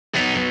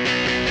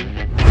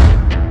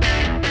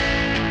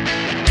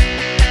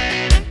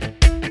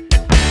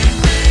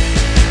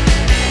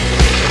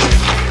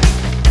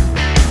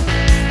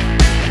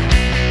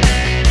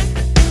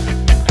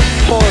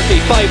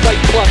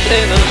right plus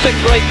in, and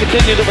 6 right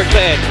continues over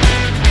 10.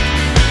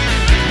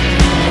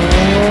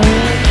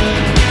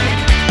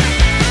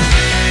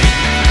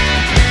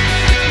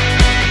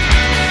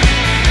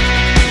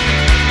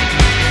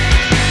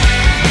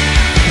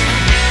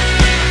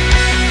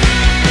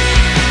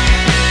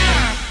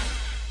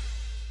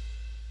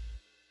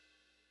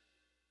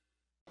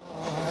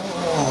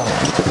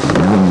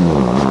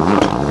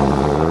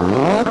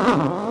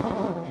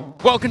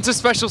 Welcome to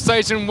Special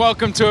Stage and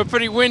welcome to a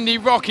pretty windy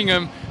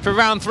Rockingham for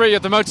round 3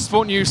 of the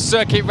Motorsport News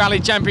Circuit Rally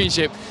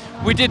Championship.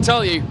 We did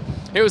tell you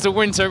it was a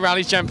winter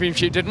rally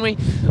championship, didn't we?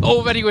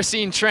 Already we're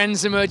seeing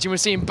trends emerging, we're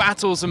seeing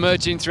battles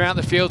emerging throughout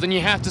the field, and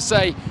you have to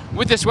say,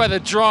 with this weather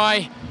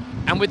dry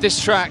and with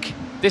this track,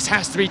 this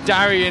has to be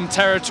Darien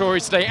territory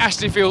today.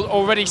 Ashley Field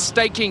already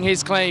staking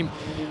his claim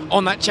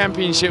on that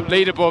championship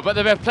leaderboard, but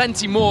there are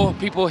plenty more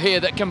people here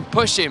that can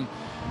push him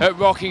at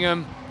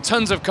Rockingham.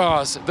 Tons of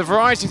cars. The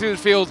variety through the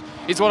field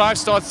is what I've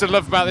started to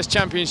love about this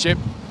championship,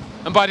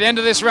 and by the end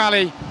of this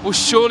rally we'll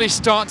surely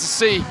start to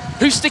see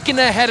who's sticking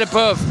their head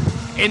above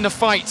in the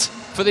fight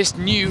for this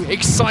new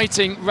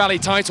exciting rally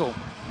title.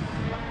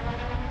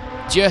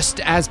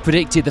 Just as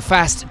predicted, the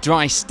fast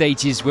dry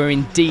stages were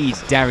indeed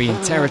Darien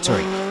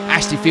territory.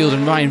 Ashley Field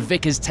and Ryan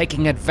Vickers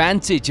taking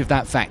advantage of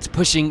that fact,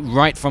 pushing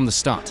right from the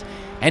start,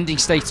 ending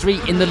stage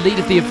 3 in the lead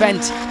of the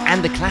event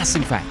and the class,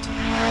 in fact.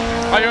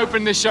 I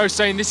opened this show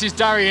saying this is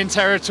Darien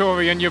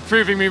territory, and you're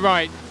proving me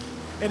right.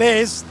 It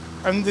is,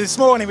 and this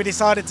morning we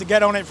decided to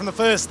get on it from the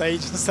first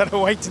stage instead of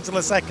waiting till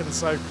the second,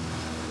 so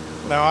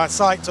no, I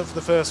psyched up for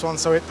the first one,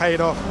 so it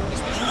paid off.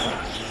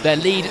 Their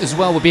lead as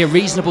well will be a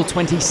reasonable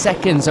 20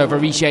 seconds over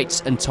Rhys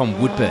Yates and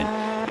Tom Woodburn,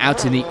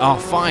 out in the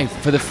R5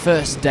 for the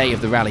first day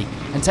of the rally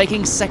and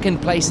taking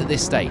second place at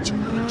this stage.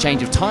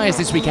 Change of tyres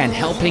this weekend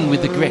helping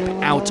with the grip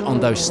out on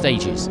those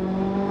stages.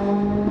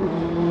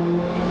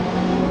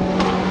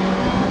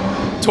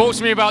 Talk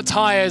to me about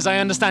tyres. I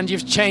understand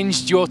you've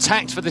changed your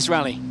tact for this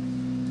rally.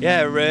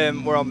 Yeah,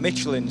 we're on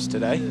Michelin's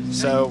today,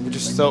 so we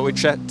just thought we'd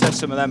test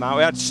some of them out.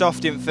 We had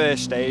soft in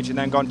first stage and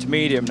then gone to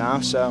medium now,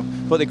 so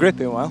but they're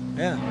gripping well,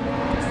 yeah.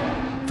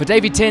 For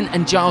David Tin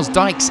and Giles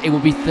Dykes, it will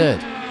be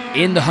third,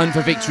 in the hunt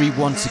for victory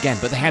once again,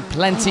 but they had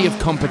plenty of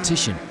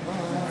competition.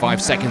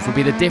 5 seconds will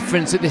be the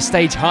difference at this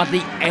stage,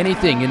 hardly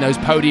anything in those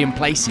podium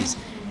places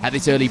at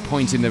this early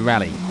point in the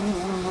rally.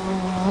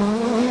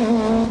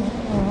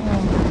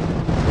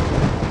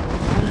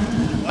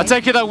 I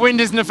take it that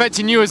wind isn't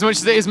affecting you as much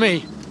as it is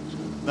me.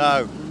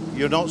 No,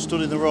 you're not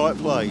stood in the right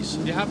place.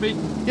 You happy?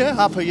 Yeah,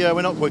 happy, yeah,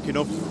 we're not quick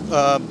enough.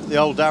 The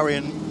old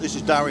Darien, this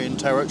is Darien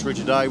territory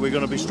today, we're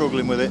going to be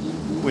struggling with it.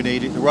 We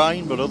need it to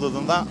rain, but other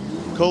than that,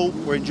 cool,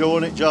 we're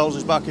enjoying it. Giles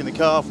is back in the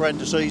car for end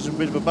of season,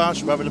 bit of a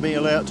bash, we're having a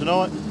meal out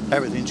tonight,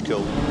 everything's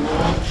cool.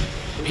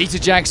 Peter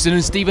Jackson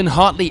and Stephen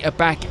Hartley are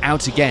back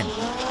out again.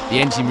 The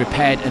engine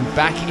repaired and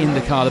back in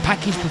the car, the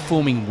package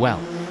performing well.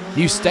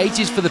 New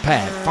stages for the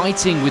pair,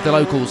 fighting with the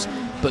locals,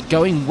 but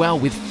going well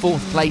with 4th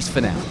place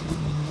for now.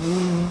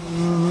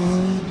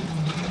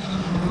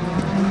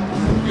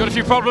 You got a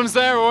few problems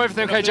there, or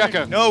everything okay,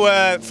 Jacko?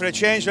 No, for a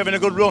change, we're having a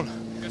good run.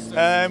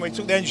 We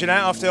took the engine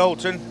out after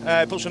Alton,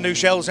 put some new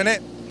shells in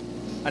it,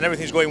 and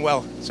everything's going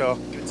well. So.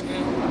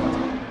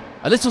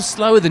 A little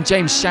slower than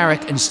James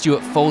Sharrock and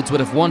Stuart Folds would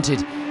have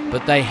wanted,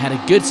 but they had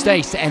a good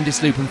stage to end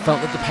this loop and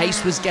felt that the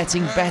pace was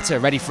getting better,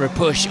 ready for a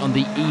push on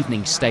the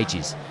evening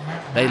stages.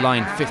 They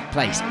line 5th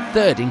place,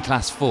 3rd in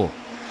Class 4.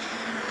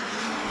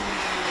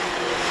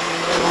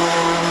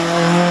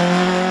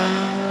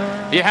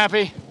 Are you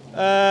happy?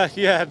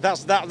 Yeah,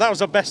 that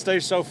was our best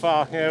stage so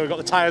far. Yeah, we've got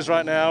the tyres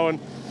right now, and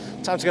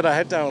time to get our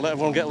head down, let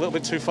everyone get a little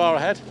bit too far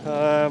ahead.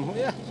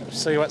 Yeah,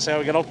 see how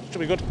we get on.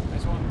 Should be good.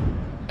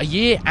 A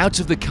year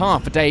out of the car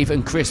for Dave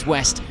and Chris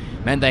West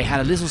meant they had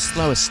a little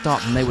slower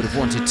start than they would have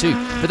wanted to,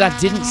 but that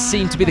didn't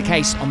seem to be the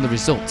case on the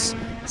results.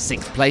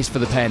 6th place for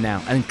the pair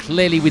now, and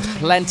clearly with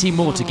plenty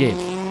more to give.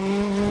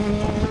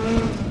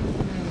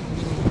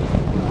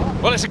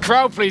 Well, it's a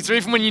crowd pleaser,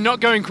 even when you're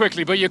not going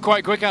quickly, but you're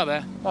quite quick out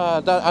there.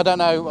 I don't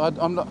know.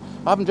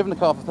 I haven't driven the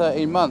car for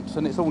 13 months,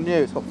 and it's all new.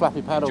 It's got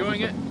flappy paddles.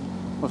 Enjoying it?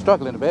 I'm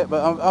struggling a bit,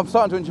 but I'm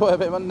starting to enjoy it a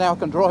bit. But now I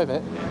can drive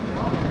it.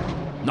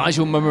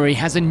 Nigel Mummery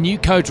has a new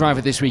co-driver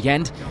this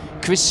weekend.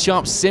 Chris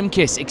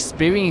Sharp-Simkis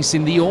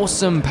experiencing the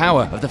awesome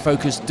power of the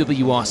Focus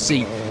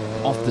WRC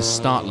off the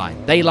start line.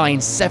 They lie in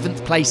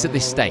 7th place at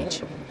this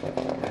stage.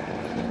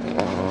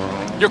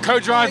 Your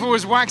co-driver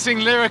was waxing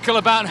lyrical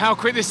about how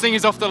quick this thing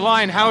is off the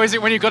line. How is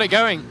it when you've got it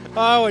going?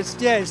 Oh,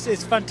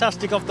 it's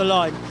fantastic off the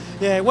line.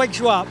 Yeah, it wakes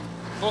you up.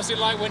 What's it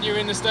like when you're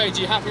in the stage?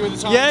 Are you happy with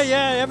the times?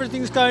 Yeah,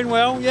 everything's going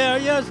well.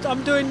 Yeah,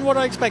 I'm doing what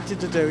I expected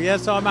to do. Yeah,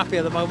 so I'm happy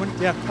at the moment.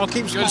 Yeah, I'll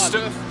keep smiling.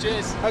 Good stuff.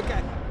 Cheers.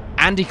 Okay.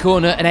 Andy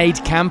Corner and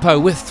Aid Campo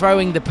were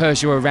throwing the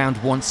Peugeot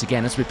around once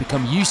again, as we've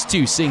become used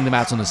to seeing them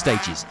out on the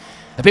stages.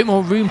 A bit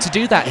more room to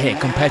do that here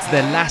compared to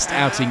their last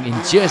outing in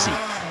Jersey.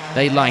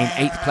 They lie in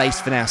 8th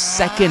place for now,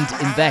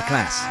 2nd in their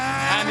class.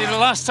 Andy, the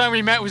last time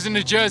we met was in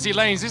the Jersey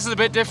lanes. This is a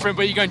bit different,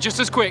 but you're going just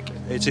as quick.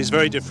 It is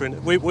very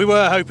different. We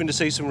were hoping to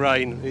see some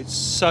rain. It's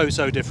so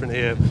different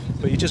here,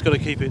 but you just got to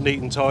keep it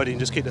neat and tidy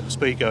and just keep the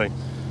speed going.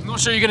 I'm not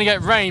sure you're going to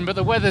get rain, but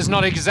the weather's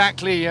not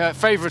exactly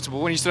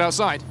favourable when you stood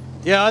outside.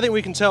 Yeah, I think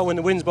we can tell when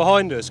the wind's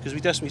behind us because we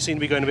definitely seem to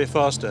be going a bit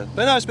faster.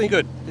 But no, it's been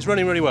good. It's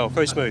running really well,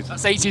 very smooth.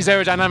 That's 80s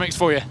aerodynamics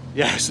for you.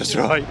 Yes, that's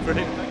right.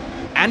 Brilliant.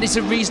 And it's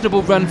a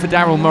reasonable run for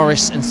Daryl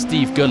Morris and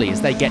Steve Gully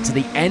as they get to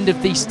the end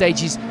of these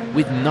stages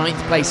with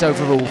 9th place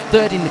overall,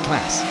 3rd in the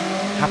class.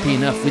 Happy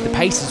enough with the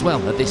pace as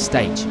well at this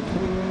stage.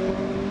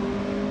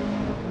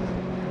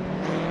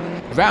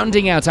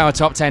 Rounding out our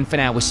top 10 for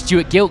now was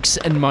Stuart Gilks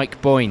and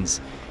Mike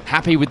Boynes.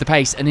 Happy with the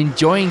pace and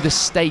enjoying the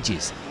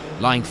stages,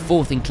 lying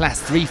 4th in Class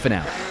 3 for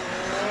now.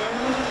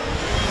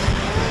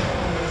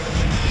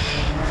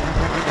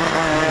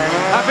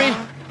 Happy?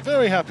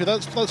 Very happy.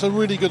 That's a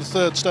really good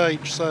 3rd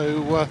stage.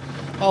 So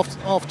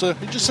after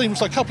it just seems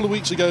like a couple of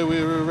weeks ago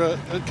we were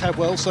at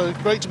Cadwell, so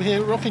great to be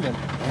here at Rockingham.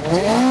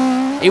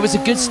 It was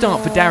a good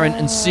start for Darren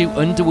and Sue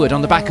Underwood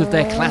on the back of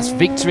their class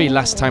victory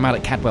last time out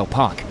at Cadwell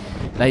Park.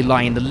 They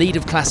lie in the lead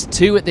of Class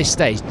 2 at this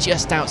stage,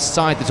 just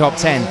outside the top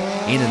 10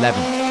 in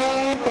 11th.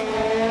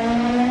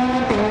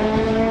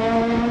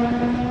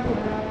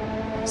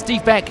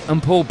 Steve Beck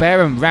and Paul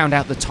Barham round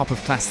out the top of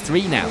Class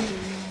 3 now.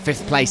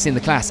 5th place in the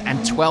class and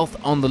 12th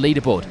on the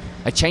leaderboard.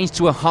 A change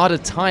to a harder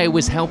tyre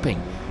was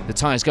helping. The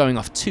tyres going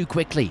off too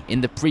quickly in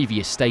the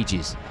previous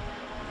stages.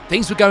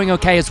 Things were going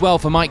okay as well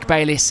for Mike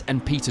Bayliss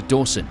and Peter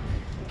Dawson.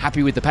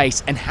 Happy with the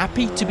pace and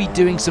happy to be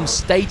doing some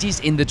stages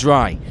in the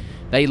dry.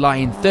 They lie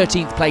in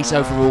 13th place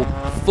overall,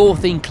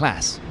 4th in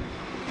class.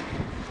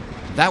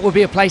 That would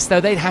be a place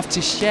though they'd have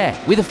to share,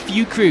 with a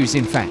few crews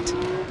in fact.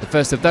 The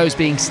first of those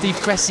being Steve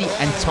Cressy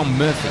and Tom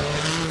Murphy.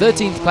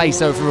 13th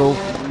place overall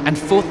and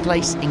 4th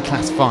place in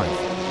Class 5.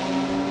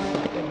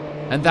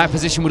 And that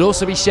position would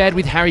also be shared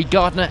with Harry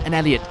Gardner and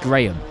Elliot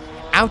Graham.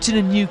 Out in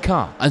a new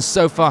car and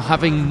so far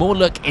having more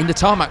luck in the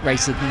tarmac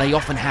racer than they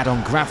often had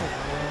on gravel.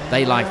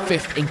 They lie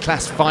 5th in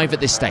Class 5 at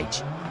this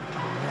stage.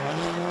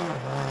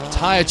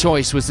 Tyre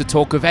choice was the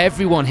talk of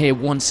everyone here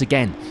once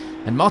again,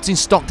 and Martin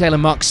Stockdale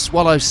and Mark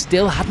Swallow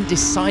still hadn't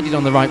decided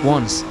on the right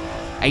ones.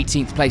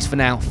 18th place for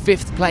now,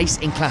 5th place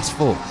in Class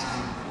 4.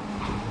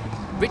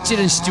 Richard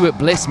and Stuart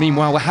Bliss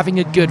meanwhile were having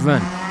a good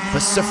run, but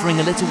suffering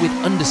a little with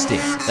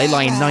understeer. They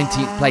lie in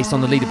 19th place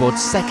on the leaderboard,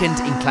 2nd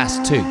in Class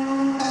 2.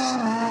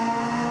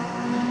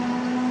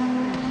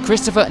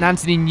 Christopher and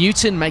Anthony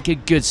Newton make a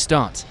good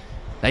start.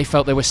 They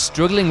felt they were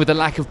struggling with a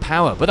lack of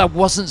power, but that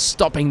wasn't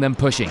stopping them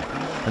pushing,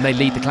 and they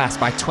lead the class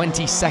by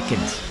 20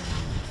 seconds.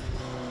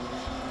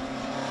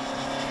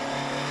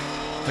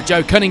 For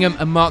Joe Cunningham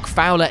and Mark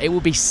Fowler, it will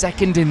be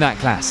 2nd in that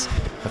class,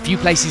 a few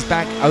places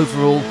back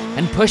overall,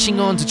 and pushing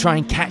on to try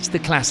and catch the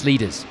class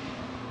leaders.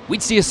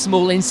 We'd see a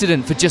small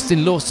incident for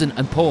Justin Lawson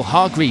and Paul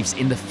Hargreaves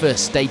in the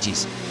first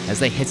stages as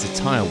they hit a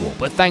tyre wall,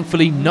 but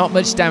thankfully not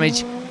much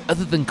damage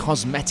other than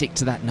cosmetic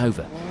to that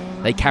Nova.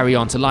 They carry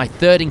on to lie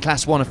 3rd in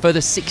Class 1, a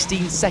further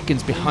 16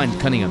 seconds behind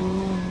Cunningham.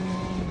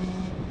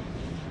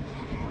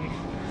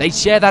 They'd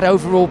share that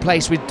overall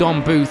place with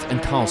Don Booth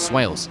and Carl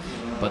Swales,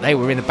 but they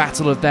were in a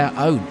battle of their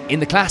own in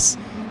the class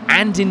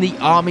and in the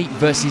Army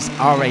versus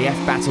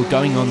RAF battle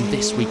going on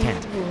this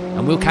weekend.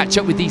 And we'll catch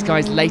up with these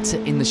guys later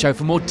in the show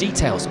for more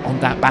details on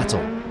that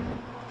battle.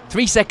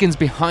 3 seconds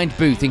behind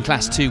Booth in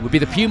Class 2 would be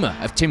the Puma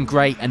of Tim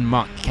Gray and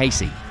Mark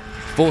Casey.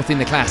 4th in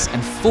the class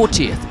and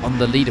 40th on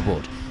the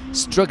leaderboard.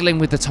 Struggling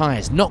with the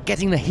tyres, not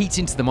getting the heat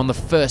into them on the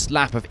first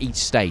lap of each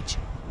stage.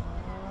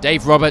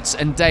 Dave Roberts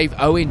and Dave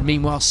Owen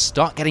meanwhile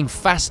start getting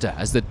faster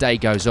as the day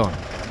goes on.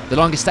 The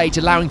longer stage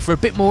allowing for a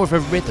bit more of a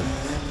rhythm.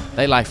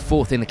 They lie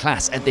 4th in the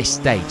class at this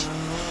stage.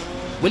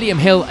 William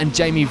Hill and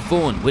Jamie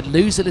Vaughan would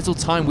lose a little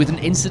time with an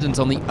incident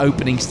on the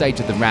opening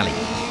stage of the rally.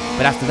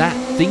 But after that,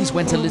 things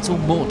went a little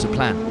more to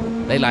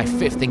plan. They lie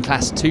 5th in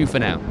Class 2 for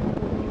now.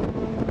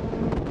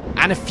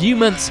 And a few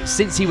months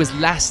since he was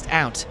last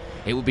out,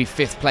 it will be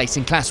 5th place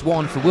in Class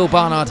 1 for Will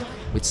Barnard,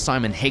 with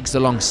Simon Higgs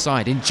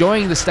alongside,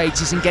 enjoying the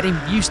stages and getting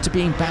used to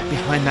being back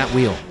behind that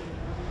wheel.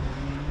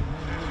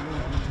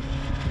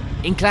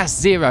 In Class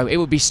 0, it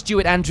will be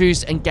Stuart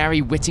Andrews and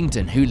Gary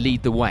Whittington who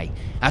lead the way,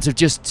 out of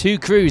just 2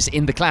 crews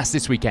in the class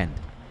this weekend.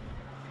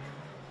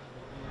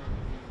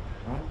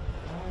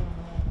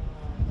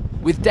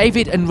 With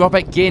David and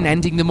Robert Ginn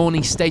ending the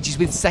morning stages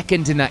with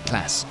 2nd in that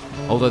class,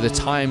 although the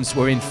times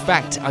were in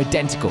fact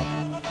identical.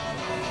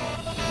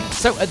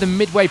 So at the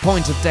midway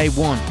point of day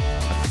 1,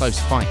 a close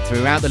fight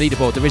throughout the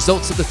leaderboard. The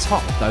results at the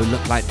top, though,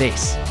 look like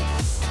this.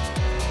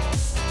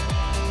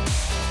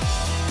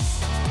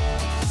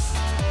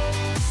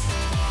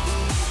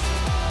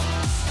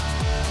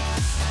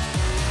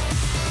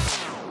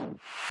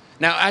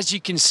 Now, as you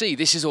can see,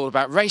 this is all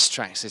about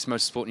racetracks, this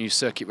Motorsport News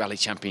Circuit Rally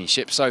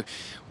Championship. So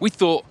we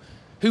thought,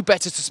 who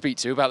better to speak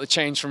to about the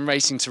change from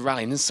racing to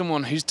rallying than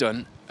someone who's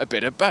done a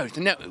bit of both.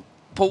 Now,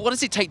 Paul, what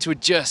does it take to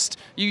adjust?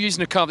 You're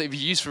using a car that you've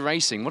used for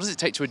racing. What does it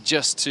take to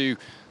adjust to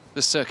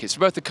the circuits,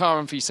 for both the car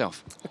and for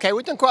yourself? Okay,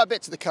 we've done quite a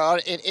bit to the car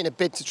in a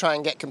bid to try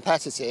and get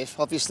competitive.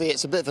 Obviously,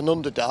 it's a bit of an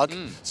underdog,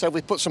 so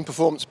we've put some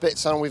performance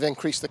bits on. We've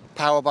increased the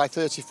power by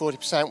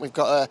 30-40%. We've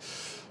got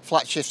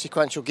flat shift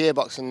sequential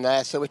gearbox in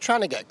there, so we're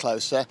trying to get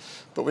closer,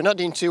 but we're not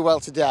doing too well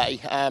today.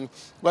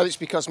 Whether it's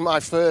because my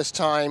first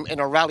time in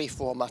a rally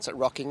format at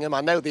Rockingham,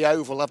 I know the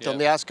oval, I've done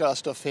the ASCAR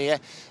stuff here,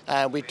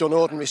 we've done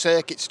ordinary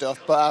circuit stuff,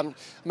 but I'm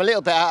a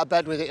little bit out of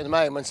bed with it at the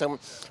moment. So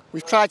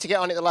we've tried to get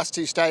on it the last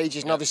 2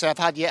 stages, and obviously I've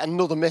had yet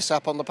another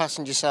mishap on the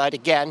passenger side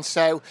again,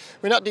 so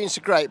we're not doing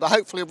so great, but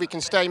hopefully if we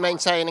can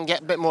maintain and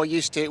get a bit more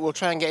used to it, we'll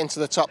try and get into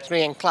the top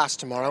 3 in class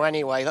tomorrow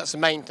anyway. That's the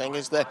main thing,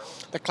 is the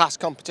class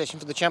competition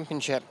for the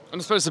championship.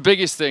 And I suppose the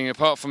biggest thing,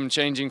 apart from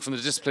changing from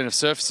the discipline of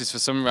surfaces for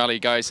some rally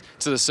guys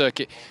to the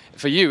circuit,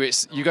 for you,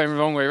 it's you going the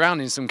wrong way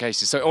around in some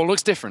cases, so it all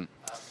looks different.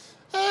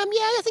 Yeah,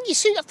 I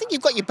think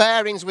you've got your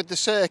bearings with the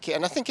circuit,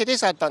 and I think it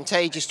is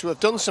advantageous to have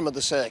done some of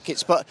the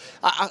circuits, but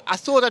I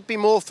thought I'd be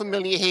more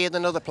familiar here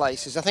than other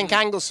places. I think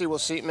Anglesey will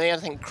suit me, I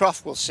think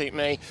Croft will suit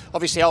me,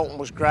 obviously Alton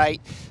was great.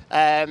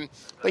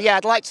 But yeah,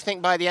 I'd like to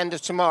think by the end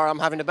of tomorrow I'm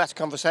having a better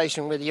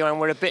conversation with you and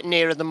we're a bit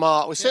nearer the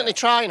mark. We're certainly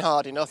trying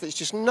hard enough, it's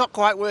just not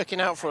quite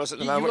working out for us at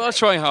the moment. You are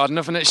trying hard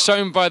enough, and it's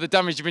shown by the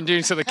damage you've been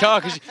doing to the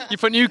car, because you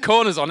put new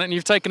corners on it and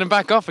you've taken them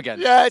back off again.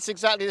 Yeah, it's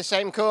exactly the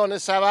same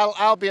corners, so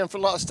I'll be in for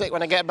a lot of stick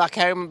when I get back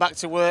home and back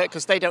to work,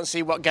 because they don't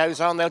see what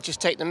goes on, they'll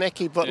just take the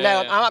mickey. But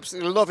I'm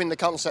absolutely loving the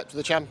concept of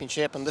the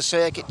championship and the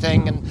circuit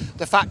thing, and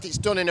the fact it's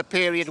done in a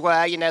period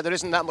where, you know, there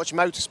isn't that much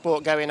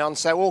motorsport going on,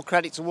 so all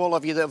credit to all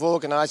of you that have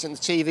organised it on the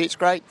TV. It's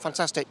great,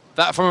 fantastic.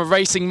 That from a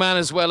racing man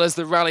as well as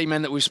the rally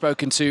men that we've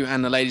spoken to,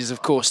 and the ladies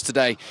of course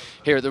today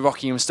here at the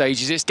Rockingham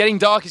stages. It's getting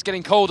dark, it's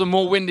getting colder,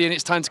 more windy, and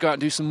it's time to go out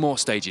and do some more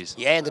stages.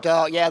 Yeah, in the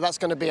dark, yeah, that's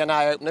going to be an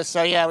eye-opener.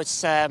 So yeah,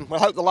 it's, we'll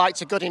hope the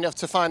lights are good enough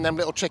to find them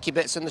little tricky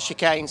bits in the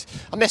chicanes.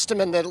 I missed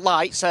them in the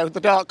light, so the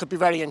dark could be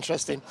very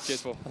interesting.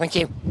 Cheers, Paul. Thank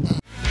you.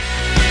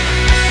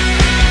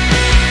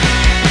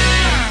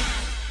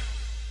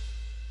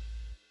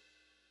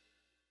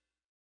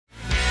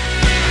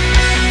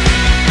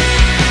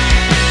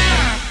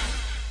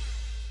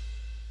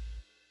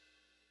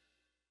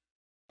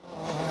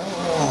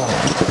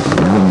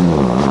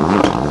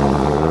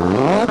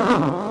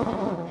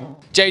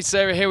 Jade,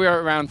 Sarah, here we are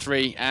at round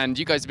 3, and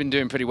you guys have been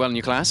doing pretty well in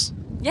your class.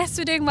 Yes,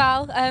 we're doing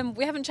well.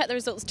 We haven't checked the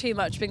results too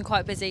much, been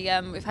quite busy.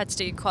 We've had to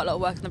do quite a lot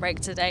of work on the brake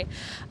today.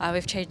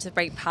 We've changed the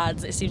brake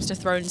pads, it seems to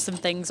have thrown some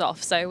things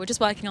off, so we're just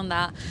working on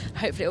that.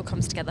 Hopefully it all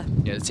comes together.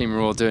 Yeah, the team are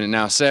all doing it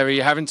now. Sarah,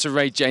 you're having to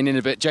rate Jade in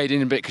a bit,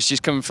 because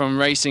she's coming from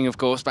racing, of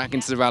course, back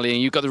into the rally,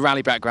 and you've got the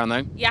rally background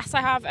though. Yes,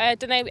 I have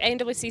done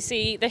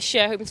AWCC this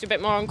year, hoping to do a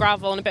bit more on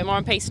gravel and a bit more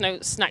on pace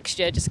notes next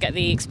year, just to get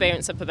the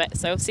experience up a bit,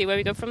 so see where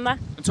we go from there.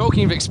 And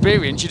talking of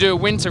experience, you do a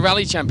winter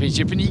rally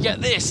championship and you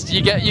get this,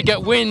 you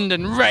get wind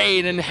and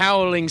rain and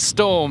howling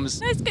storms.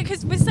 No, it's good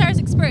because with Sarah's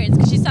experience,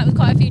 because she's sat with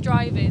quite a few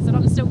drivers, and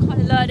I'm still kind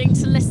of learning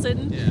to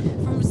listen.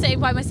 From sitting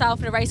by myself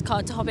in a race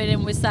car to hopping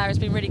in with Sarah has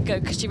been really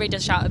good, because she really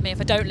does shout at me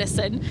if I don't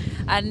listen,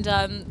 and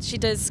she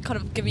does kind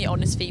of give me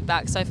honest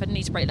feedback. So if I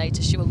need to brake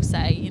later, she will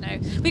say, you know,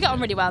 we get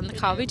on really well in the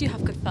car. We do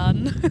have good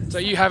fun. So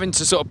you having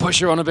to sort of push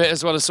her on a bit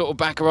as well as sort of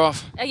back her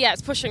off? Yeah,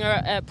 it's pushing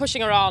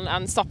her on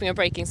and stopping her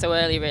braking so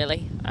early.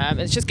 Really,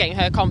 it's just getting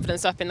her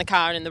confidence up in the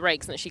car and in the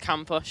brakes, and that she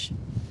can push.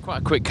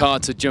 Quite a quick car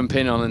to jump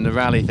in on in the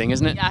rally thing,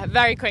 isn't it? Yeah,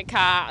 very quick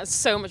car, has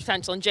so much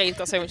potential, and Jade's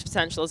got so much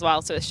potential as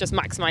well, so it's just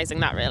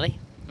maximising that really.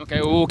 Okay,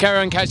 well, we'll carry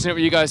on catching up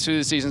with you guys through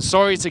the season.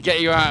 Sorry to get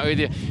you out with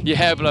your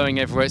hair blowing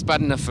everywhere. It's bad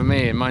enough for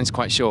me, and mine's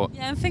quite short.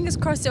 Yeah, and fingers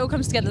crossed it all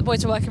comes together. The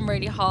boys are working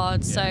really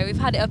hard, so we've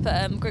had it up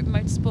at Group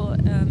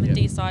Motorsport in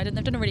D-side, and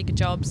they've done a really good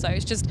job, so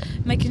it's just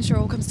making sure it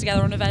all comes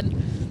together on event.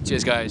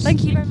 Cheers, guys.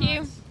 Thank you very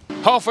much.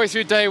 Halfway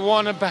through day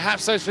 1, and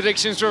perhaps those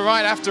predictions were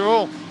right after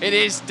all. It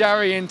is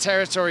Darien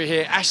territory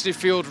here. Ashley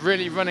Field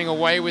really running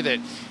away with it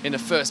in the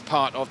first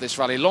part of this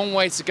rally. Long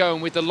way to go,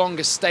 and with the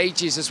longer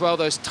stages as well,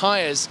 those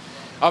tyres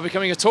are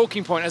becoming a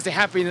talking point, as they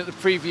have been at the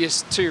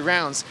previous 2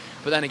 rounds.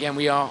 But then again,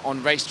 we are on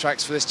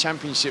racetracks for this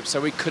championship,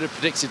 so we could have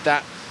predicted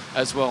that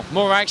as well.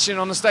 More action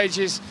on the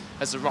stages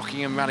as the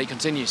Rockingham rally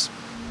continues.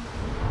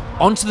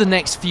 On to the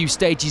next few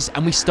stages,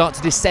 and we start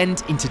to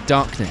descend into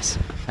darkness.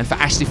 And for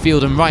Ashley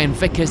Field and Ryan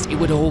Vickers, it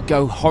would all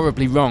go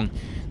horribly wrong.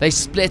 They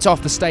split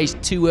off the stage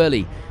too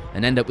early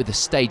and end up with a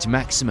stage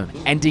maximum,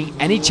 ending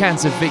any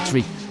chance of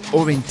victory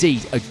or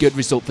indeed a good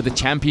result for the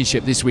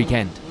championship this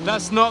weekend.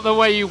 That's not the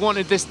way you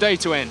wanted this day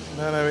to end.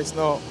 No, it's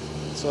not.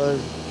 So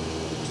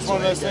it's one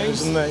of those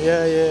things, isn't it?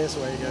 Yeah, that's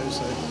the way it goes.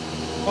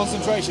 So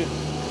concentration.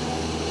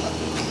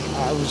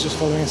 I was just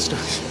following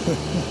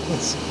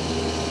instructions.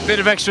 Bit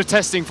of extra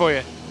testing for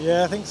you.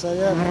 Yeah, I think so,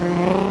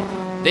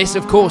 yeah. This,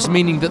 of course,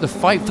 meaning that the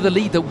fight for the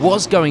lead that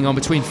was going on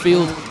between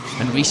Field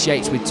and Rhys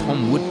Yates with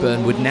Tom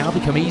Woodburn would now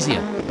become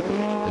easier.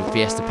 The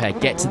Fiesta pair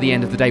get to the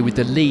end of the day with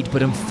the lead,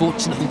 but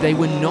unfortunately they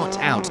were not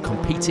out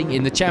competing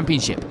in the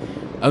championship,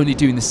 only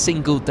doing the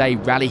single-day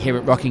rally here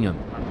at Rockingham.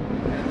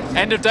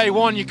 End of day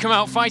 1, you come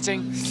out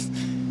fighting.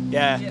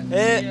 Yeah,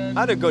 I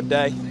had a good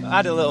day. I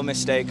had a little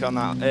mistake on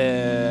that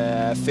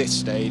 5th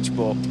stage,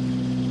 but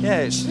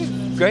yeah, it's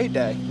a great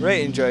day.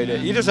 Really enjoyed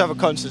it. You just have a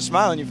constant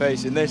smile on your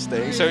face in this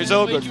thing, so it's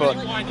all good fun.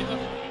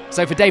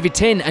 So for David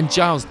Tin and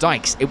Giles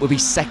Dykes, it will be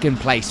 2nd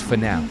place for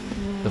now.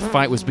 The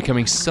fight was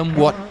becoming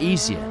somewhat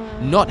easier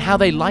Not how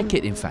they like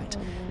it, in fact.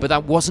 But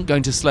that wasn't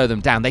going to slow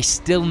them down. They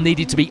still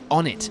needed to be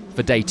on it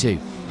for day 2.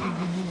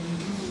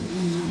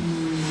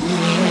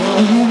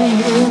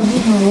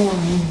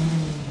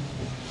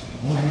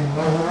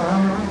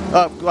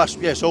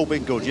 Yes, all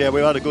been good. Yeah,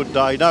 we've had a good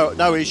day.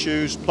 No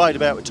issues. Played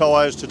about with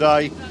tyres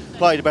today.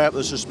 Played about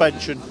the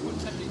suspension.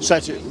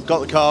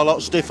 Got the car a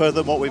lot stiffer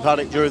than what we've had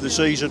it during the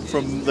season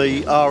from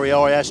the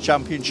REIS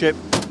Championship.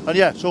 And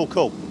yeah, it's all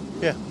cool.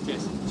 Yeah.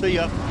 Cheers. See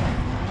ya.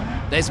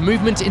 There's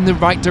movement in the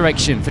right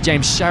direction for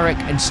James Sharrock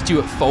and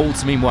Stuart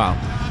Folds meanwhile.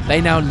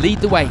 They now lead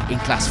the way in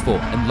Class 4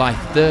 and lie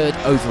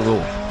 3rd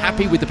overall.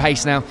 Happy with the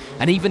pace now,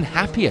 and even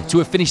happier to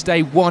have finished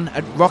day 1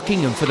 at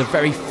Rockingham for the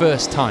very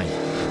first time.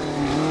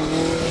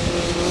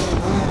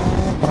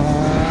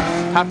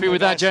 Happy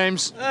with that,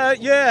 James?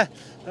 Yeah.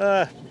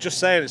 Just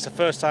saying, it's the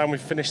first time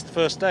we've finished the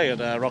first day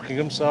at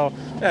Rockingham, so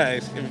yeah,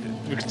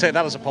 we can take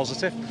that as a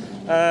positive.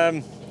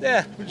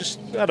 Yeah, we just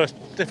had a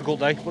difficult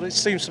day, but it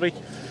seems we've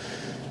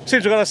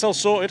got ourselves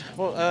sorted.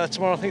 But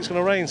tomorrow I think it's going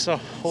to rain, so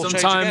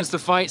sometimes the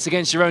fight's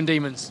against your own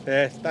demons.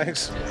 Yeah,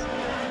 thanks.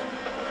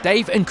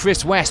 Dave and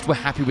Chris West were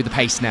happy with the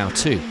pace now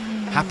too.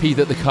 Happy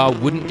that the car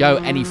wouldn't go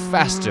any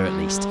faster at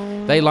least.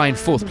 They lie in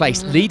 4th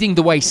place, leading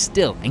the way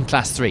still in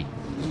Class 3.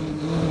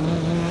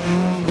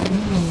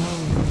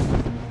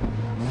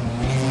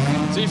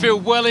 So you feel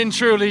well and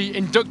truly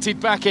inducted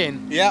back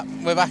in? Yeah,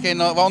 we're back in.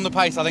 We're on the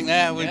pace, I think,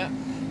 now.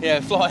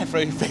 Yeah, flying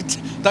through.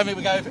 Don't think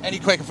we go any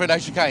quicker through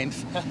those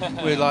chicanes.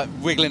 We're like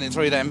wiggling it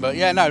through them, but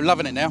yeah, no,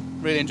 loving it now.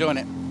 Really enjoying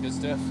it. Good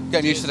stuff.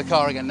 Getting used to the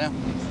car again now.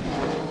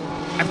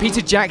 And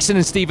Peter Jackson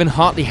and Stephen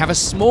Hartley have a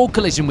small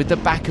collision with the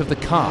back of the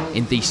car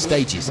in these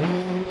stages.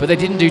 But they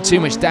didn't do too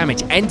much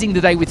damage, ending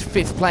the day with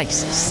 5th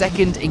place,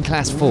 2nd in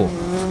Class 4.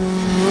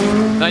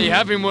 Now you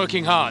have been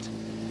working hard.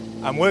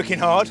 I'm working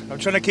hard. I'm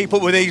trying to keep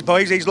up with these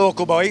boys, these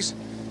local boys.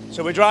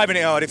 So we're driving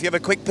it hard. If you have a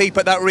quick peep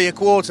at that rear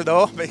quarter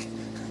though,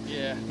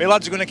 my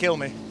lads are going to kill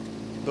me.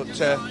 But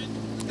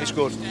it's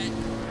good.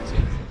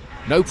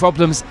 No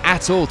problems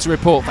at all to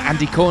report for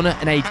Andy Corner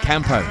and Aid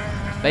Campo.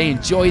 They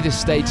enjoy the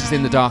stages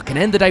in the dark and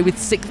end the day with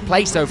 6th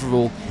place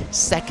overall,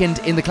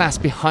 2nd in the class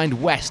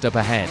behind West up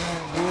ahead.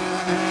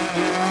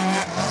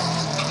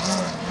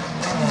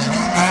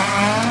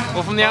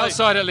 Well, from the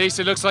outside at least,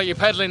 it looks like you're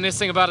pedalling this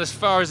thing about as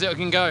far as it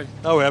can go.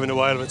 Oh, we're having a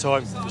whale of a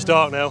time. It's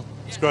dark now.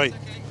 It's great.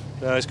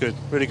 No, it's good.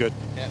 Really good.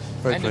 Yeah.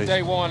 Very End pleased. of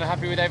day 1,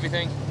 happy with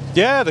everything?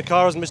 Yeah, the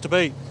car hasn't missed a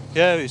beat.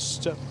 Yeah, it's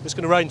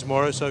going to rain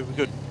tomorrow, so we're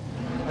good.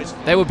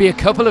 There will be a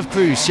couple of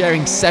crews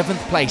sharing 7th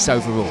place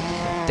overall.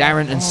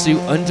 Darren and Sue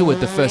Underwood,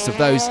 the first of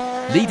those,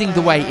 leading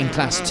the way in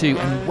Class 2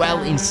 and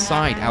well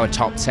inside our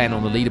top 10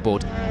 on the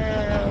leaderboard.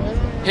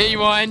 Here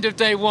you are, end of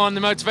day 1.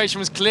 The motivation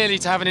was clearly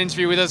to have an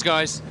interview with us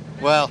guys.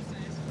 Well,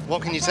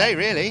 what can you say,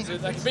 really? So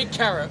like a big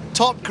carrot.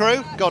 Top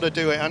crew, got to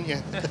do it, haven't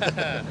you?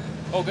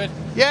 All good?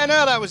 Yeah,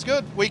 no, that was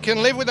good. We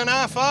can live with an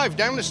R5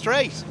 down the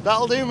straight.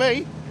 That'll do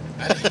me.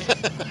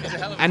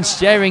 And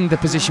sharing the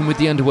position with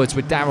the Underwoods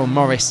were Daryl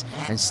Morris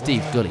and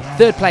Steve Gully.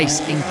 3rd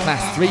place in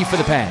Class 3 for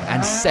the pair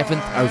and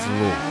 7th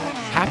overall.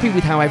 Happy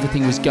with how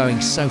everything was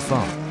going so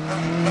far.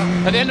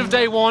 At the end of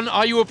day 1,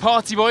 are you a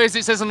party boy, as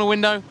it says on the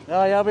window?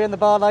 Oh yeah, I'll be in the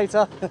bar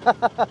later,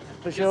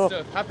 for sure.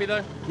 Good stuff. Happy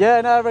though?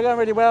 Yeah, no, we're going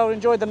really well.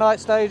 Enjoyed the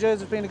night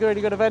stages. It's been a really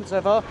good event so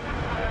far.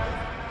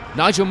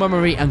 Nigel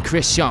Mummery and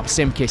Chris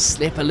Sharp-Simkis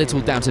slip a little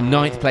down to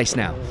 9th place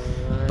now.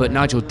 But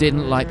Nigel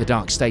didn't like the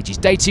dark stages.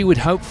 Day 2 would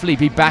hopefully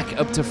be back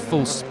up to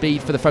full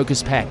speed for the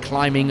Focus pair,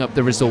 climbing up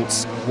the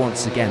results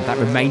once again. That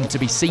remained to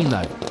be seen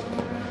though.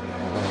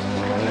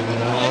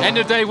 End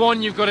of day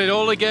 1, you've got it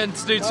all again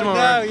to do tomorrow.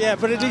 No, yeah,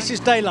 but at least it's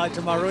daylight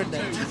tomorrow, isn't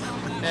it?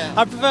 Yeah.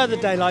 I prefer the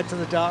daylight to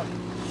the dark.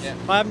 Yeah.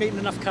 I haven't eaten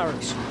enough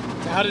carrots.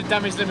 So how did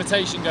damage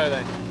limitation go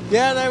then?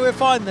 Yeah, no, we're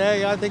fine there,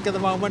 yeah, I think at the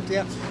moment,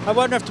 yeah. I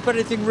won't have to put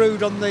anything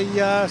rude on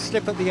the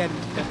slip at the end.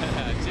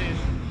 Cheers.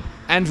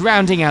 And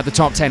rounding out the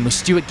top 10 was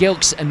Stuart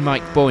Gilks and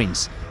Mike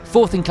Boynes,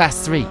 4th in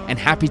Class 3 and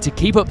happy to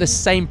keep up the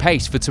same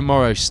pace for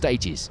tomorrow's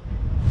stages.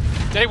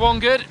 Day 1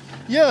 good?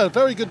 Yeah,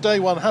 very good day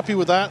 1. Happy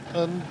with that,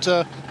 and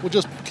we'll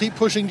just keep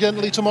pushing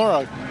gently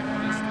tomorrow.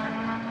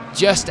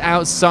 Just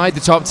outside the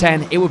top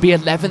 10, it will be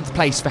 11th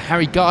place for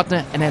Harry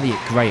Gardner and Elliot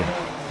Graham.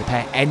 The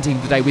pair ending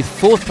the day with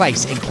 4th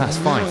place in Class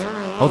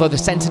 5, although the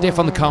centre diff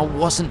on the car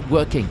wasn't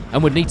working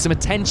and would need some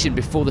attention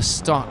before the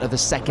start of the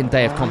 2nd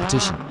day of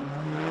competition.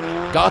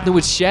 Gardner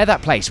would share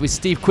that place with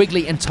Steve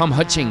Quigley and Tom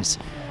Hutchings,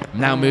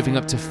 now moving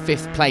up to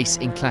 5th place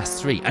in Class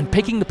 3 and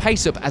picking the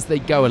pace up as they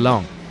go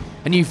along.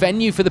 A new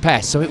venue for the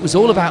pair, so it was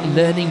all about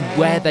learning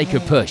where they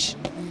could push.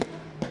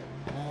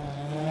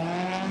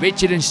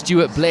 Richard and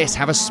Stuart Bliss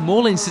have a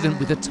small incident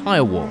with a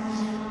tyre wall,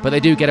 but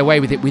they do get away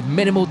with it with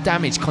minimal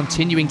damage,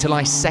 continuing to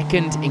lie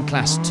 2nd in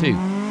Class 2,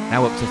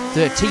 now up to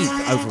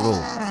 13th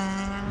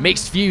overall.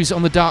 Mixed views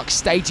on the dark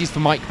stages for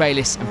Mike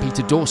Bayliss and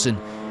Peter Dawson,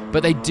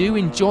 but they do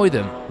enjoy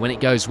them when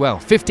it goes well.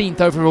 15th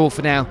overall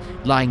for now,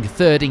 lying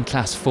 3rd in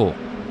Class 4.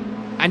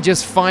 And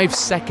just 5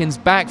 seconds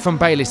back from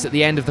Bayliss at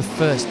the end of the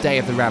first day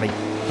of the rally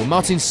were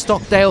Martin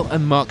Stockdale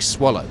and Mark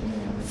Swallow,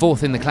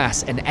 4th in the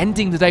class and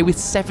ending the day with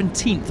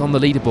 17th on the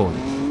leaderboard.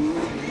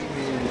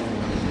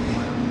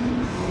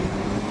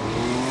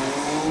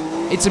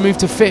 It's a move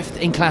to 5th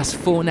in Class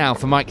 4 now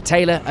for Mike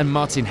Taylor and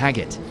Martin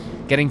Haggett.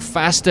 Getting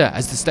faster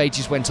as the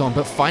stages went on,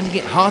 but finding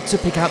it hard to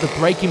pick out the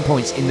braking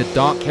points in the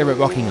dark here at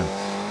Rockingham.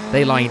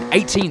 They lie in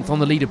 18th on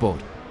the leaderboard.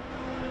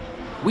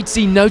 We'd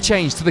see no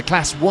change to the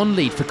Class 1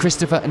 lead for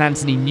Christopher and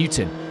Anthony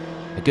Newton.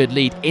 A good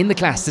lead in the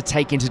class to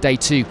take into day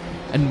 2,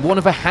 and one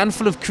of a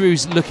handful of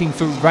crews looking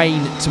for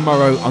rain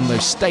tomorrow on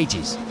those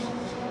stages.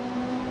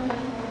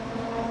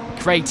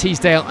 Craig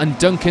Teasdale and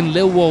Duncan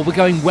Lilwall were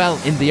going well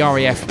in the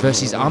RAF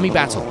versus Army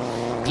battle.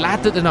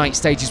 Glad that the night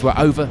stages were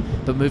over,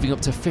 but moving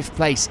up to 5th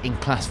place in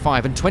Class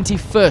 5 and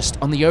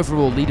 21st on the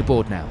overall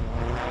leaderboard now.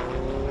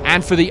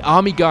 And for the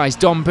Army guys,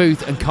 Don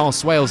Booth and Carl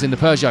Swales in the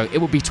Peugeot, it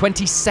will be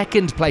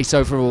 22nd place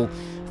overall,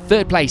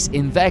 3rd place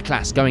in their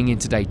class going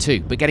into day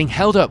 2, but getting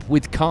held up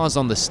with cars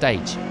on the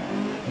stage.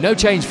 No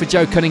change for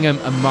Joe Cunningham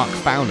and Mark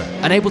Fowler.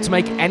 Unable to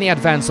make any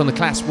advance on the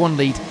Class 1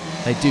 lead,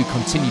 they do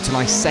continue to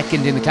lie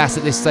 2nd in the class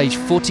at this stage,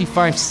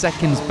 45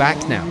 seconds back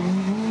now.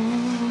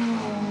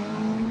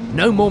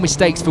 No more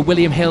mistakes for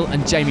William Hill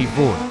and Jamie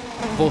Vaughan.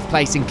 4th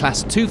place in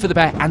Class 2 for the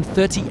pair and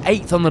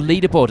 38th on the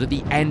leaderboard at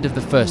the end of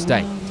the first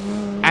day.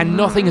 And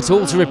nothing at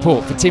all to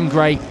report for Tim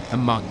Gray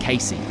and Mark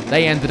Casey.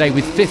 They end the day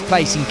with 5th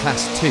place in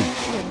Class 2.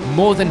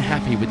 More than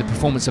happy with the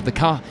performance of the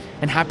car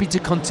and happy to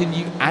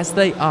continue as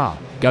they are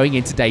going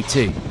into day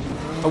 2.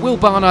 For Will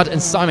Barnard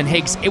and Simon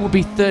Higgs, it will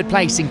be 3rd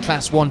place in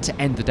Class 1 to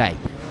end the day.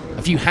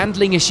 A few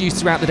handling issues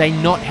throughout the day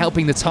not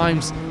helping the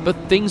times, but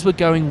things were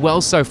going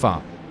well so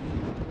far.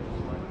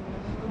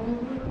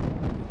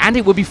 And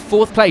it will be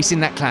 4th place in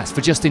that class for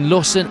Justin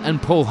Lawson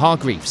and Paul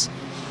Hargreaves,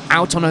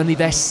 out on only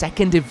their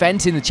 2nd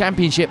event in the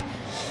championship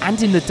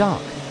and in the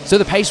dark. So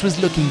the pace was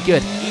looking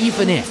good,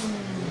 even if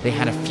they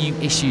had a few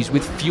issues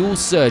with fuel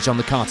surge on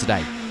the car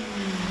today.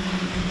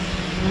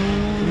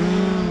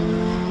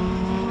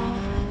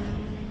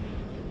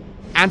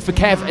 And for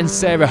Kev and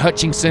Sarah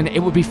Hutchinson, it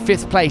will be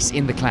 5th place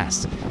in the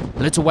class. A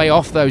little way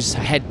off those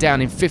head down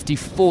in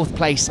 54th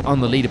place on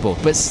the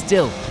leaderboard, but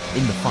still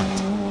in the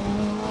fight.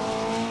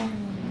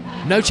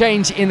 No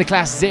change in the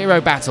Class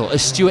 0 battle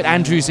as Stuart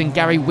Andrews and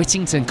Gary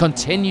Whittington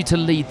continue to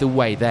lead the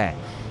way there,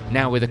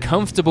 now with a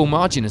comfortable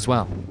margin as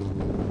well.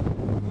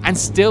 And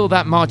still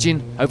that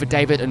margin over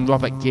David and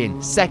Robert Ginn,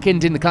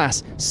 2nd in the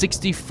class,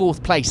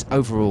 64th place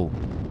overall.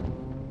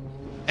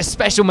 A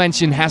special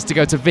mention has to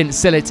go to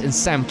Vince Sillett and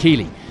Sam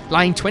Keeley,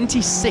 lying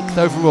 26th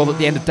overall at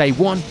the end of day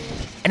 1,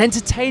 and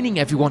entertaining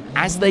everyone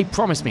as they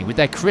promised me with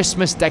their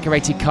Christmas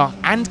decorated car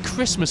and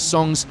Christmas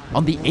songs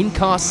on the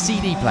in-car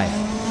CD player.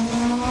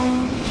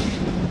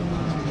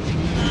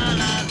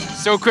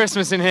 Still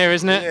Christmas in here,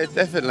 isn't it? Yeah,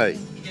 definitely.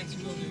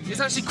 It's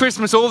actually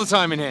Christmas all the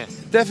time in here.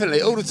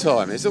 Definitely, all the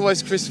time. It's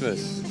always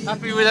Christmas.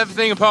 Happy with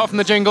everything apart from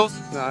the jingles?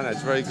 No,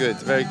 it's very good.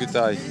 Very good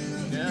day.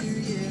 Yeah.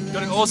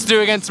 Got it all to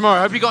do again tomorrow.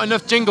 Hope you got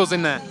enough jingles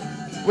in there.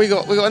 We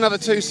got another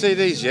 2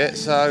 CDs yet,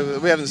 so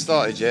we haven't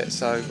started yet,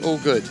 so all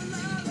good.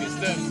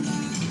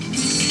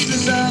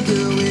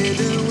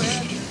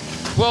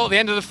 Well, the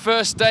end of the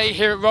first day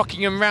here at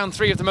Rockingham, round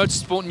 3 of the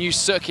Motorsport News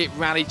Circuit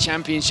Rally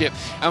Championship,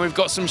 and we've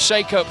got some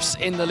shake-ups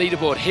in the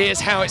leaderboard. Here's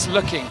how it's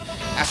looking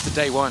after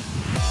day 1.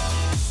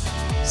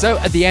 So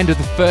at the end of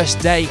the first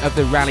day of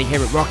the rally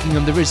here at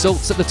Rockingham, the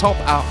results at the top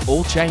are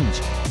all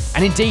changed,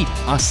 and indeed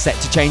are set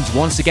to change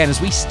once again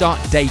as we start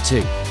day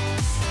 2.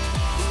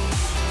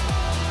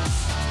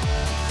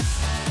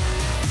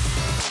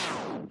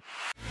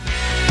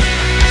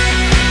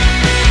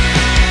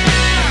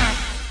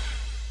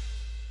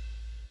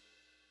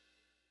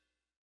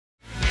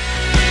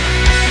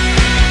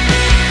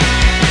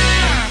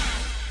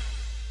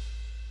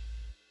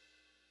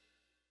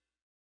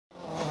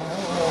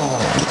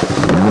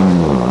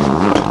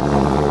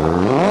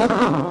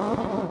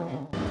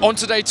 On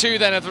to day 2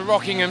 then of the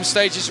Rockingham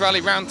Stages Rally,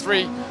 round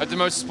 3 of the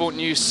Motorsport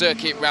News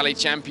Circuit Rally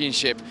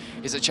Championship.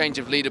 Is a change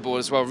of leaderboard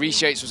as well.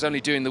 Reece Yates was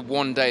only doing the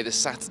one day, the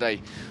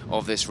Saturday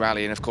of this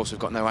rally, and of course we've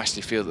got no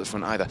Ashley Field at the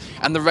front either.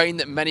 And the rain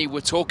that many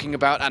were talking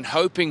about and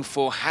hoping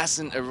for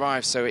hasn't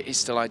arrived, so it is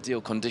still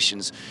ideal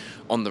conditions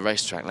on the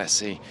racetrack. Let's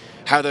see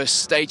how those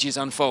stages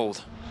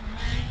unfold.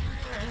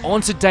 On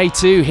to day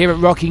 2 here at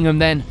Rockingham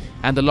then,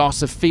 and the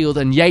loss of Field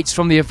and Yates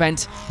from the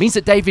event means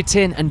that David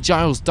Tin and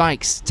Giles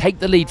Dykes take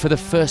the lead for the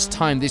first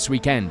time this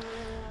weekend.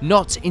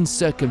 Not in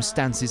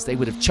circumstances they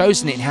would have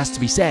chosen, it has to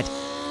be said,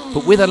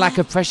 but with a lack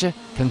of pressure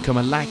can come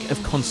a lack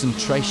of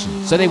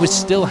concentration, so they would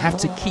still have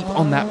to keep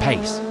on that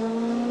pace.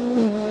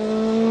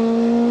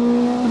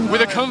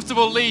 With a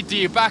comfortable lead, do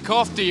you back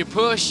off, do you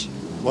push?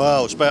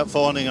 Well, it's about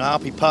finding a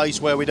happy pace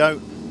where we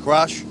don't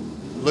crash,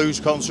 lose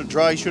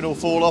concentration or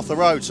fall off the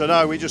road. So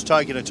no, we're just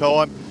taking our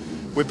time.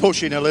 We're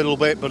pushing a little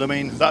bit, but I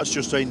mean, that's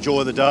just to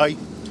enjoy the day.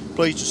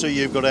 Pleased to see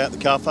you've got out the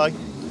cafe.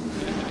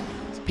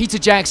 Peter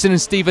Jackson and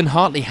Stephen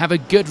Hartley have a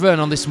good run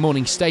on this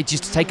morning's stages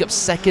to take up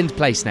 2nd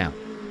place now.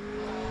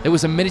 There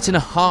was a minute and a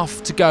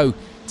half to go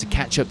to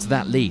catch up to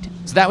that lead,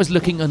 so that was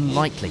looking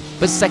unlikely,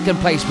 but 2nd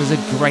place was a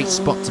great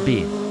spot to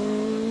be in.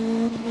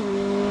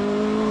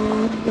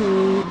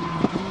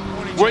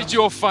 Where's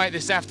your fight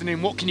this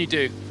afternoon? What can you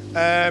do?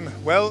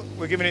 Well,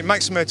 we're giving it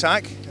maximum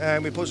attack.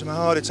 We put some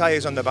harder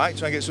tyres on the back,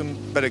 try and get some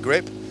better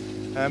grip.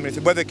 If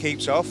the weather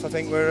keeps off, I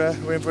think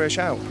we're in for a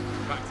shout.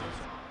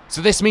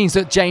 So this means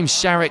that James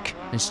Sharrock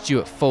and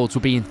Stuart Folds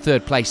will be in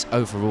third place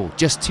overall,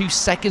 just 2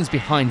 seconds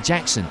behind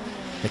Jackson.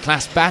 The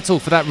class battle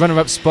for that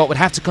runner-up spot would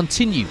have to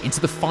continue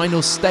into the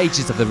final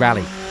stages of the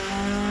rally.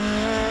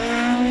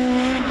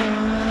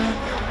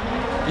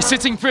 You're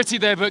sitting pretty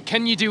there, but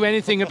can you do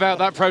anything about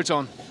that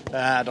Proton?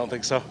 I don't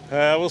think so.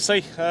 We'll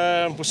see.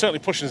 We're certainly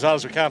pushing as hard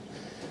as we can.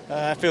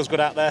 Feels good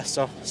out there.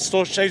 So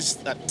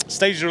stages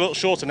are a little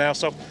shorter now,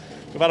 so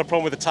we've had a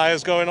problem with the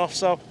tyres going off.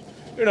 So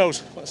who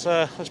knows?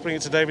 Let's bring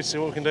it to David, see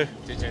what we can do.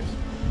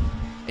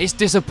 It's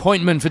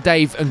disappointment for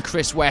Dave and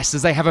Chris West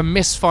as they have a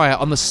misfire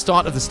on the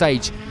start of the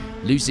stage,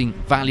 losing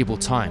valuable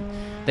time.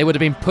 They would have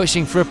been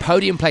pushing for a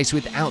podium place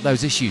without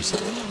those issues,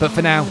 but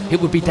for now it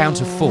would be down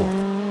to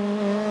 4th.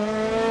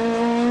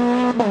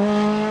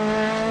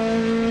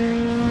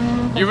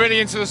 You're really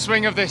into the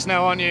swing of this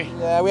now, aren't you?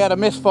 Yeah, we had a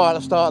misfire at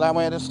the start and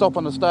we had to stop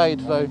on the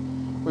stage, so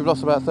we've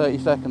lost about 30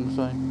 seconds,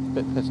 so a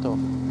bit pissed off.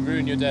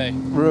 Ruined your day.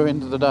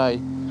 Ruined the day.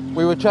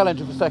 We were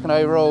challenging for second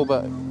overall,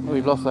 but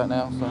we've lost that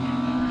now, so.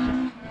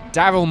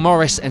 Darryl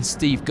Morris and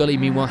Steve Gully,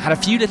 meanwhile, had a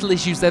few little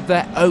issues of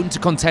their own to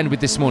contend with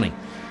this morning,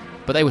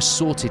 but they were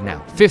sorted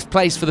now. 5th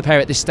place for the pair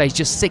at this stage,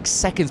 just 6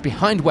 seconds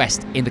behind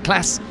West in the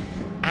class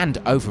and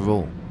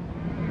overall.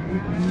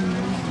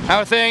 How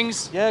are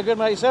things? Yeah, good,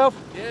 mate. Yourself?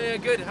 Yeah,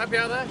 good. Happy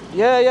out there?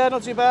 Yeah,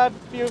 not too bad.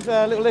 A few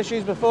little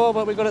issues before,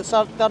 but we got it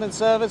done in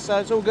service, so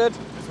it's all good.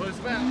 That's what it's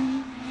about.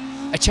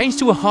 A change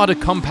to a harder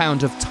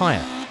compound of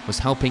tyre was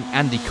helping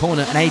Andy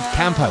Corner and Abe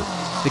Campo.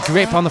 The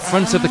grip on the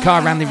front of the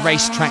car around the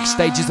racetrack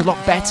stage is a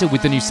lot better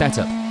with the new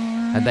setup,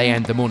 and they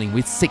end the morning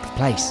with 6th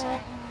place.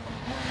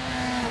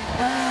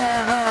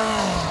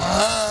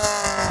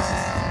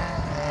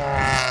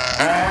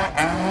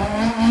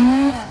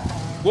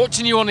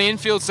 Watching you on the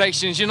infield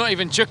sections, you're not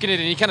even chucking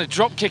it in, you're kind of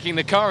drop kicking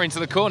the car into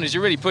the corners,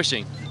 you're really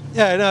pushing.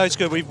 Yeah, no, it's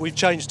good. We've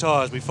changed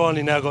tyres. We've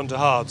finally now gone to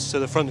hards,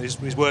 so the front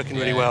is working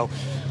really well.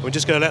 We're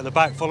just going to let the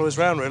back follow us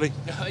round, really.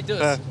 It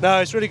does. No,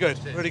 it's really good.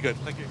 Really good.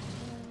 Thank you.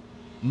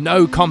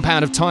 No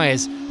compound of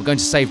tyres were going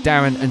to save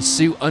Darren and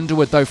Sue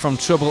Underwood, though, from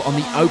trouble on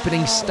the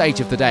opening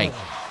stage of the day.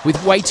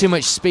 With way too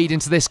much speed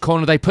into this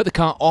corner, they put the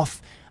car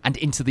off and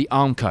into the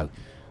Armco.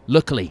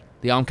 Luckily,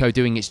 the Armco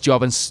doing its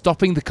job and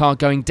stopping the car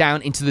going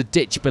down into the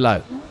ditch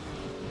below.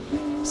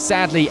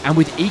 Sadly, and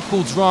with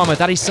equal drama,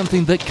 that is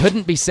something that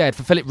couldn't be said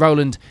for Philip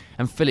Rowland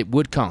and Philip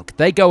Woodcock.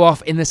 They go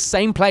off in the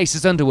same place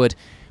as Underwood,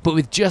 but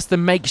with just the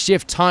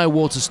makeshift tyre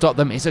wall to stop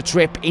them, it's a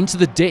trip into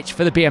the ditch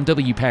for the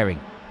BMW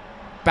pairing.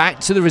 Back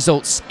to the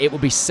results, it will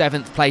be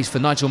 7th place for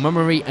Nigel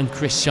Mummery and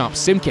Chris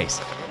Sharp-Simkis.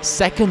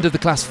 2nd of the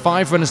Class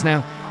 5 runners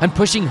now, and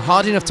pushing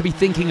hard enough to be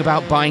thinking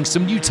about buying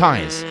some new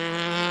tyres.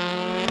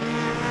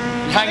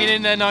 Hanging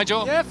in there,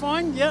 Nigel? Yeah,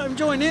 fine. Yeah,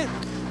 enjoying it.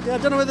 Yeah, I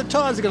don't know whether the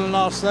tyres are going to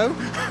last, though.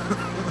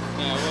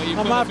 Well,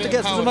 I might have to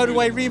get some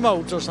motorway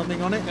remolds or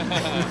something on it.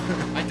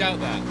 I doubt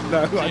that.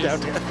 No, I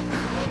doubt it.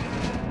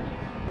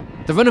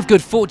 The run of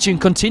good fortune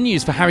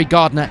continues for Harry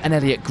Gardner and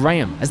Elliot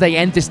Graham as they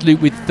end this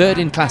loop with 3rd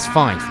in Class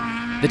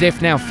 5. The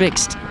diff now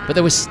fixed, but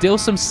there was still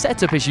some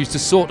setup issues to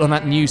sort on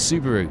that new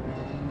Subaru.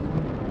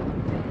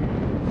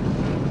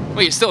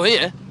 Well, you're still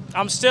here.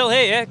 I'm still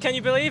here, can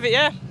you believe it,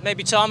 yeah?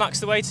 Maybe tarmac's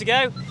the way to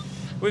go.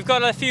 We've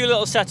got a few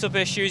little setup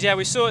issues, yeah,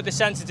 we sorted the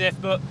centre diff,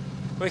 but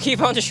we keep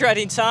on just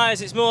shredding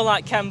tyres. It's more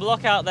like Ken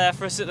Block out there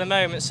for us at the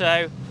moment,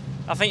 so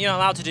I think you're not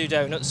allowed to do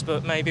donuts,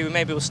 but maybe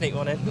we'll sneak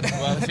one in.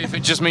 Well, if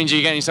it just means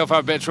you're getting yourself out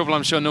of a bit of trouble,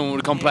 I'm sure no one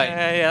would complain.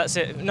 Yeah, that's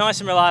it. Nice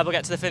and reliable,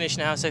 get to the finish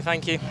now, so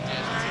thank you.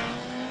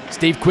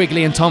 Steve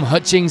Quigley and Tom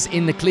Hutchings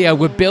in the Clio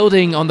were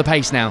building on the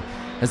pace now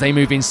as they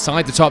move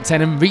inside the top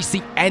 10 and reach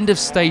the end of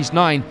stage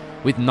 9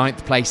 with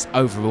 9th place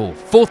overall.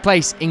 4th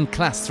place in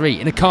Class 3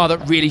 in a car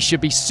that really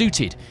should be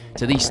suited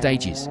to these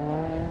stages.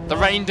 The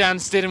rain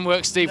dance didn't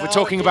work, Steve. No, we're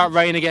talking about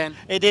rain again.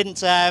 It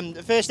didn't.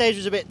 The first stage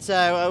was a bit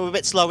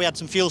slow. We had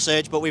some fuel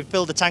surge, but we've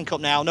filled the tank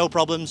up now, no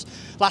problems.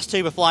 Last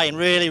 2 were flying,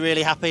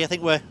 really happy. I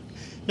think we're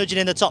nudging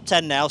in the top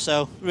 10 now,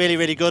 so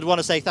really good. Want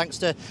to say thanks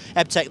to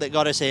EbTech that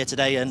got us here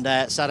today, and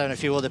Sada and a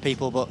few other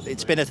people, but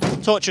it's been a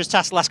torturous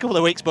task the last couple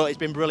of weeks, but it's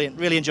been brilliant,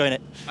 really enjoying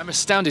it. I'm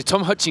astounded.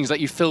 Tom Hutchings,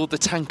 you filled the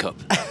tank up.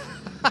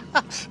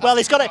 Well,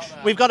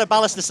 we've got to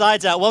ballast the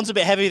sides out. One's a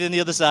bit heavier than the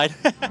other side.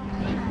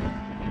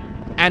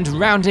 And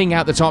rounding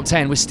out the top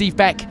 10 was Steve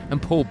Beck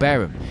and Paul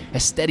Barham. A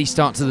steady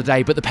start to the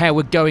day, but the pair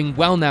were going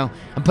well now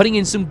and putting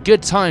in some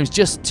good times,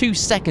 just 2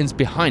 seconds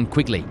behind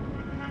Quigley.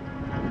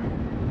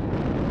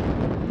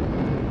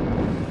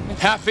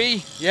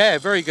 Happy? Yeah,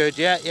 very good.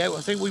 Yeah.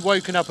 I think we've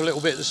woken up a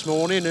little bit this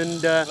morning,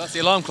 and well, that's the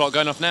alarm clock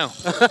going off now.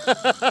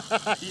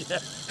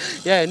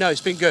 Yeah, no,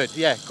 it's been good.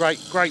 Yeah,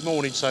 great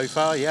morning so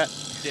far. Yeah.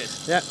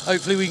 Yeah,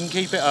 hopefully we can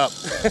keep it up.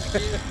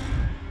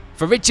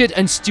 For Richard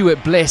and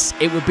Stuart Bliss,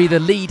 it would be the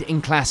lead in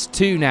Class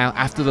 2 now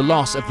after the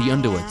loss of the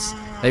Underwoods.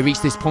 They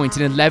reached this point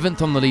in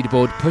 11th on the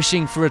leaderboard,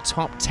 pushing for a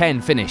top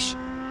 10 finish.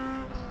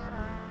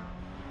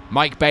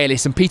 Mike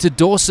Bayliss and Peter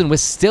Dawson were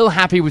still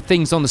happy with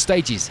things on the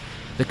stages,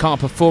 the car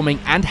performing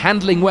and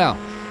handling well.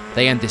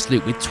 They end this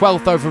loop with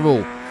 12th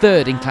overall,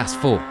 3rd in Class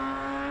 4.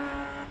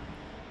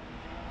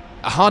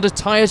 A harder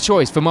tyre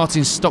choice for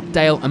Martin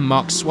Stockdale and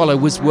Mark Swallow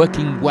was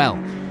working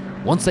well.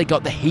 Once they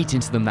got the heat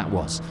into them, that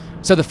was.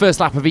 So the first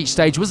lap of each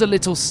stage was a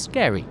little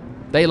scary.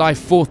 They lie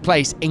 4th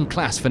place in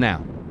class for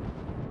now.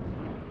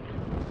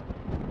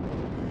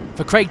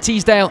 For Craig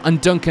Teasdale and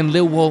Duncan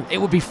Lilwall, it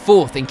would be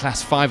 4th in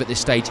Class 5 at this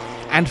stage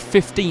and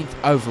 15th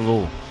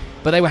overall.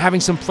 But they were having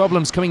some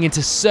problems coming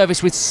into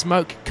service with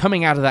smoke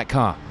coming out of that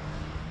car.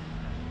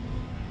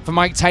 For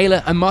Mike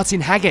Taylor and Martin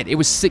Haggett, it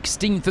was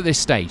 16th at this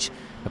stage.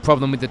 A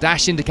problem with the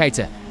dash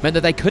indicator meant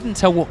that they couldn't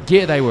tell what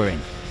gear they were in.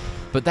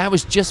 But that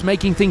was just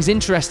making things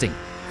interesting.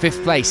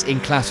 5th place in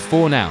Class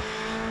 4 now.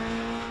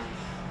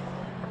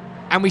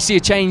 And we see a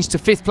change to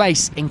 5th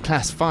place in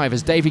Class 5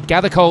 as David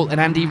Gathercole and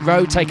Andy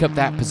Rowe take up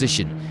that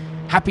position.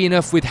 Happy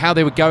enough with how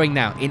they were going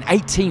now, in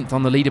 18th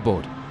on the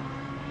leaderboard.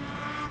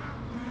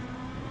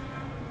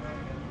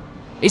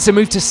 It's a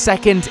move to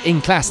 2nd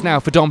in class now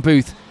for Don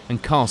Booth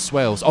and Carl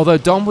Swales, although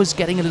Don was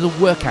getting a little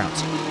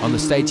workout on the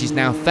stages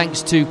now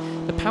thanks to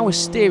the power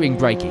steering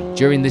braking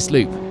during this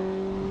loop.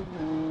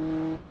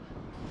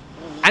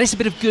 And it's a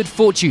bit of good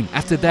fortune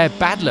after their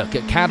bad luck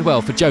at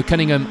Cadwell for Joe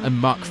Cunningham and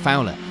Mark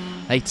Fowler.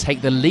 They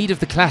take the lead of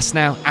the class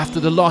now after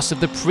the loss of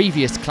the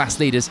previous class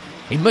leaders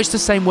in much the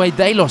same way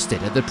they lost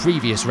it at the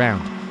previous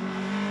round.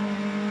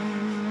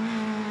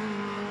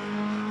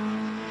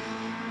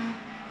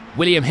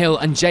 William Hill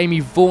and Jamie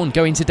Vaughan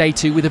go into day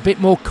 2 with a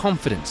bit more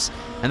confidence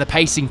and the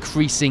pace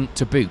increasing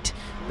to boot.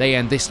 They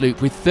end this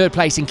loop with 3rd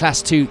place in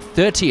Class 2,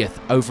 30th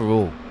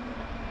overall.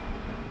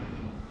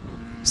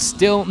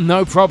 Still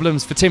no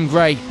problems for Tim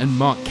Gray and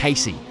Mark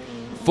Casey.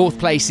 4th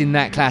place in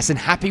that class and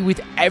happy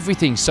with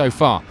everything so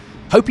far.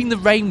 Hoping the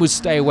rain would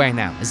stay away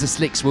now as the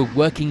slicks were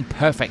working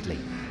perfectly.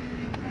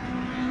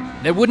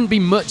 There wouldn't be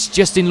much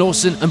Justin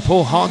Lawson and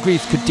Paul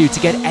Hargreaves could do to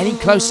get any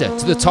closer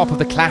to the top of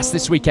the class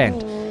this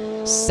weekend.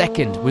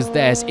 2nd was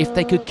theirs if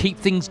they could keep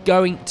things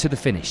going to the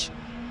finish.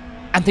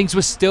 And things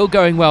were still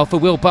going well for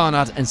Will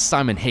Barnard and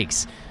Simon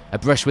Higgs. A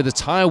brush with a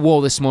tyre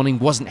wall this morning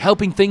wasn't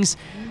helping things,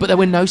 but there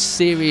were no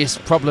serious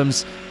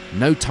problems,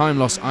 no time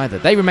loss either.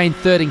 They remained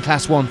 3rd in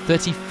Class 1,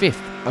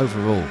 35th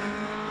overall.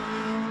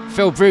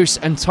 Phil Bruce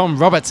and Tom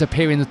Roberts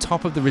appear in the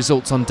top of the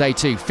results on day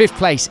 2, 5th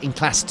place in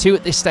Class 2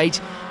 at this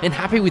stage, and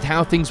happy with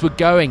how things were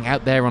going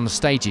out there on the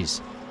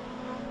stages.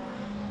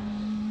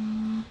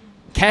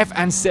 Kev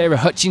and Sarah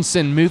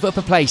Hutchinson move up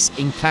a place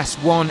in Class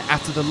 1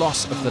 after the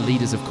loss of the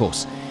leaders, of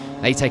course.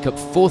 They take up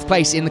 4th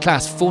place in the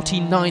class,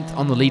 49th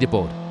on the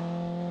leaderboard.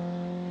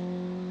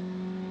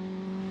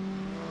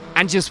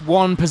 And just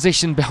one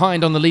position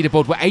behind on the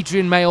leaderboard were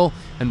Adrian Mayall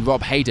and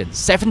Rob Hayden.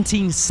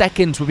 17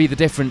 seconds would be the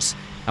difference,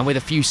 and with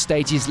a few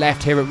stages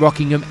left here at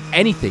Rockingham,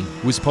 anything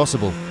was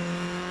possible.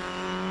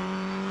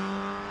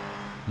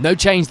 No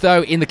change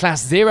though in the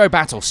Class 0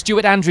 battle.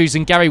 Stuart Andrews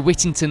and Gary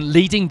Whittington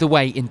leading the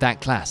way in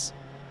that class.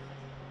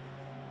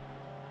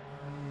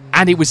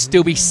 And it would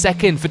still be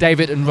 2nd for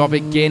David and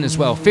Robert Ginn as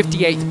well,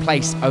 58th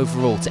place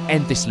overall to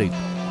end this loop.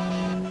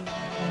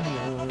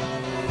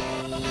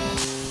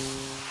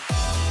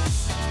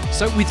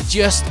 So with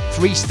just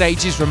 3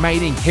 stages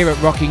remaining here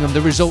at Rockingham,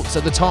 the results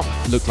at the top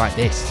look like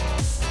this.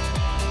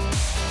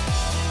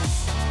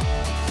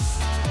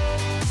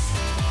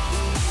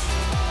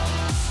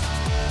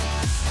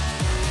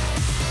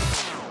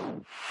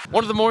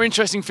 One of the more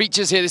interesting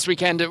features here this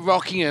weekend at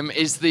Rockingham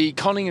is the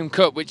Conningham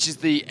Cup, which is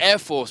the Air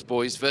Force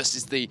boys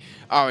versus the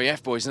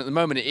RAF boys. And at the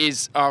moment it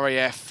is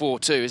RAF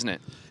 4-2, isn't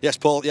it? Yes,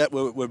 Paul, yeah,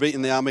 we're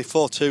beating the Army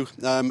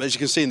 4-2. As you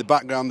can see in the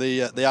background,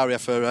 the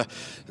RAF are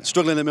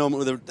struggling at the moment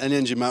with an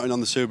engine mounting on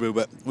the Subaru,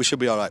 but we should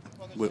be all right.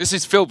 This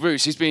is Phil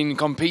Bruce. He's been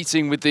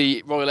competing with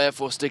the Royal Air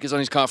Force stickers on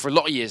his car for a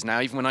lot of years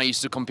now, even when I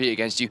used to compete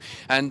against you.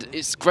 And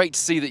it's great to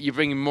see that you're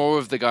bringing more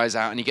of the guys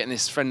out and you're getting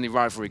this friendly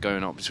rivalry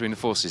going on between the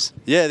forces.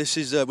 Yeah, this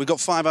is we've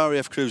got 5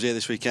 RAF crews here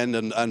this weekend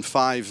and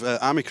 5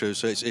 Army crews,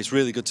 so it's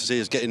really good to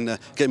see us getting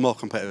more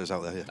competitors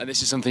out there. Yeah. And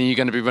this is something you're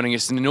going to be running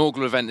as an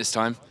inaugural event this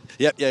time?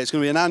 Yep, yeah, it's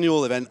going to be an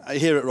annual event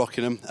here at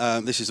Rockingham.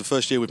 This is the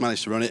first year we've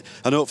managed to run it,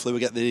 and hopefully we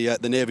get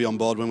the Navy on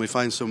board when we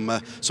find some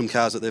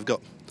cars that they've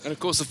got. And of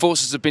course the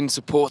forces have been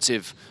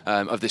supportive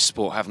of this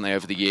sport, haven't they,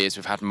 over the years?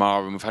 We've had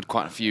MARA and we've had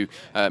quite a few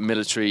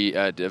military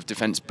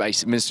defence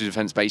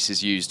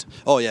bases used.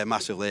 Oh yeah,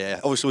 massively. Yeah.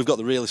 Obviously we've got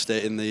the real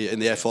estate in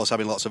the Air Force,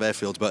 having lots of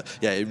airfields, but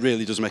yeah, it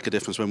really does make a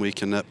difference when we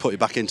can put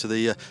it back into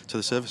the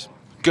service.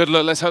 Good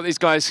luck. Let's hope these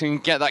guys can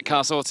get that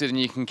car sorted and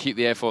you can keep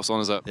the Air Force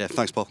honours up. Yeah,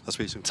 thanks, Paul. That's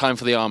soon. Time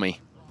for the Army.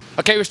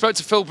 Okay, we spoke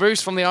to Phil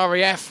Bruce from the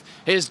RAF.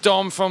 Here's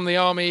Dom from the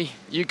Army.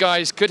 You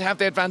guys could have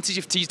the advantage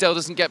if Teasdale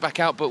doesn't get back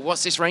out, but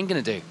what's this rain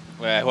going to do?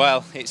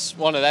 Well, it's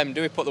one of them.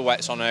 Do we put the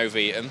wets on and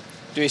overheat them?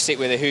 Do we stick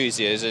with the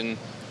Hoosiers and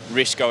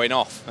risk going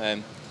off?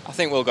 I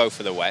think we'll go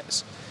for the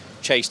wets.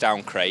 Chase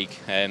down Craig.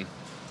 A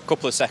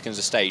couple of seconds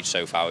a stage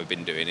so far we've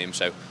been doing him,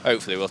 so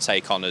hopefully we'll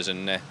take honours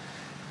and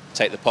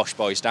take the posh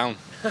boys down.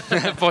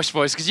 Posh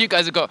boys, because you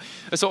guys have got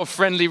a sort of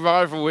friendly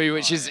rivalry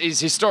which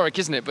is historic,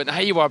 isn't it? But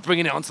here you are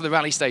bringing it onto the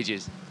rally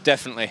stages.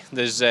 Definitely.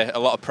 There's a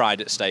lot of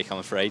pride at stake, I'm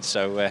afraid,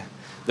 so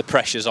the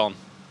pressure's on.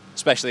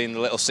 especially in the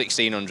little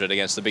 1600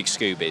 against the big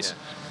Scoobies.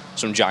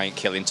 Some giant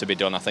killing to be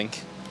done, I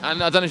think.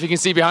 And I don't know if you can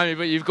see behind me,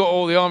 but you've got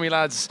all the Army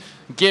lads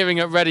gearing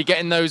up ready,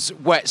 getting those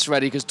wets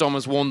ready, because Dom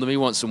has warned them he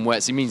wants some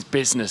wets. He means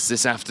business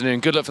this afternoon.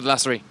 Good luck for the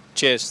last 3.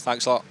 Cheers,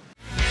 thanks a lot.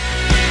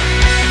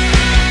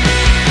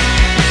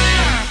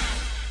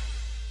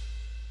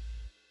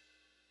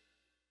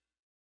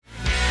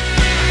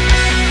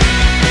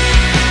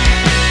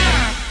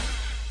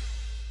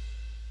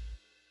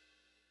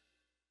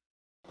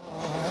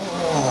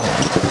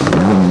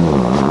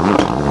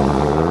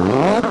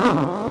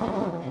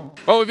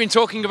 Well, we've been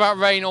talking about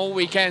rain all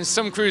weekend.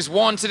 Some crews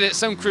wanted it,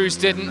 some crews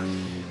didn't.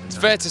 It's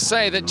fair to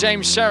say that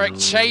James Sherrick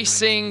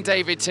chasing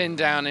David Tin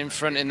down in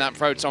front in that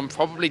Proton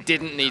probably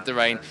didn't need the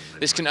rain.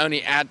 This can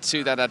only add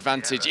to that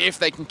advantage if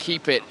they can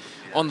keep it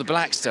on the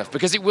black stuff,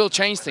 because it will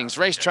change things.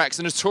 Racetracks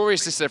are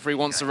notoriously slippery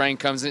once the rain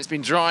comes, and it's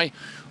been dry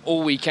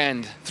all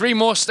weekend. 3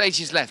 more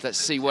stages left. Let's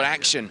see what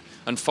action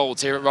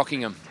unfolds here at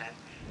Rockingham.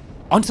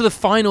 On to the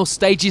final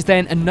stages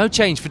then, and no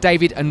change for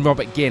David and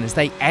Robert Ginn as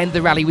they end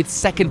the rally with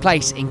 2nd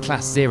place in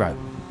Class 0.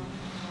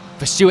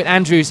 For Stuart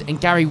Andrews and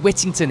Gary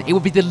Whittington, it will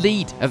be the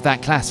lead of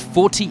that class,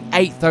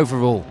 48th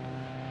overall.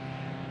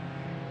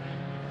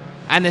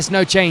 And there's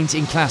no change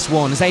in Class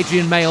 1 as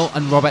Adrian Mayle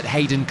and Robert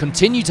Hayden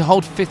continue to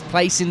hold 5th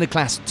place in the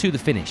class to the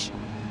finish.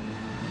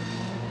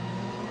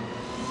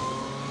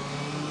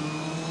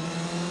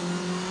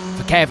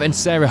 For Kev and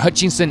Sarah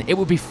Hutchinson, it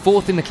will be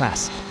 4th in the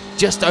class,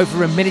 just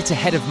over a minute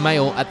ahead of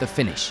Mayle at the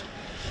finish.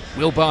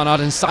 Will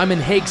Barnard and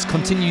Simon Higgs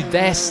continue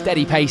their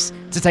steady pace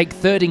to take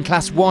 3rd in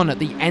Class 1 at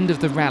the end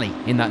of the rally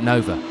in that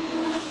Nova.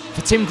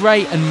 For Tim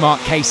Gray and Mark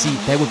Casey,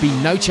 there will be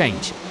no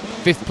change.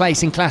 5th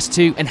place in Class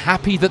 2 and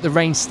happy that the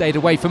rain stayed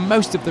away for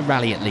most of the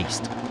rally at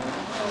least.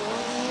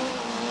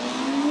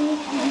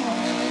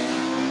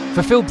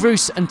 For Phil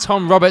Bruce and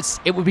Tom Roberts,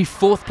 it will be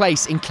 4th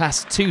place in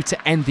Class 2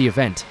 to end the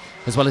event,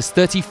 as well as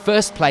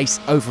 31st place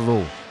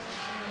overall.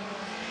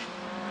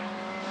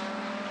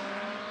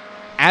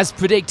 As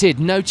predicted,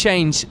 no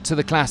change to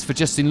the class for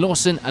Justin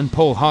Lawson and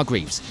Paul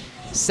Hargreaves.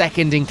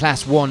 2nd in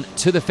Class 1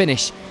 to the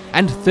finish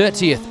and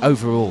 30th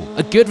overall.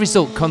 A good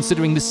result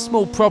considering the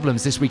small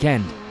problems this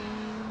weekend.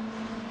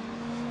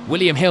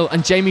 William Hill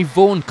and Jamie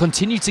Vaughan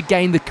continue to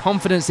gain the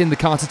confidence in the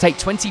car to take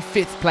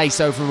 25th place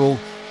overall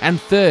and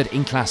 3rd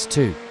in Class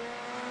 2.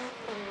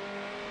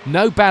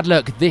 No bad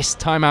luck this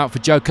time out for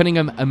Joe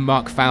Cunningham and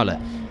Mark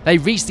Fowler. They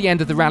reached the end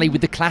of the rally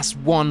with the Class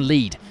 1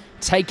 lead,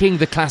 taking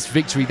the class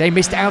victory they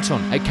missed out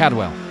on at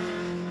Cadwell.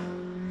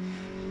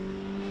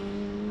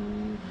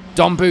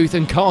 Don Booth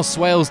and Carl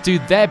Swales do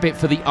their bit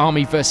for the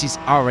Army versus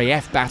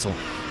RAF battle,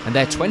 and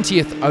their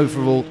 20th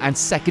overall and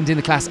 2nd in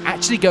the class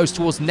actually goes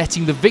towards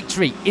netting the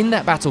victory in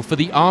that battle for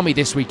the Army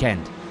this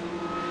weekend.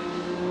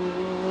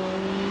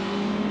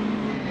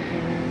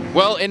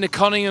 Well, in the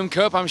Cunningham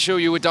Cup, I'm sure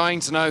you were dying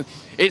to know,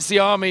 it's the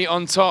Army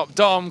on top.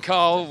 Dom,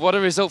 Carl, what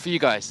a result for you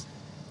guys.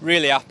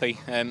 Really happy,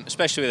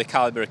 especially with the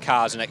calibre of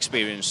cars and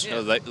experience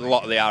that a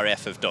lot of the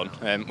RAF have done.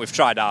 We've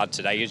tried hard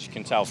today, as you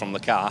can tell from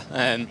the car.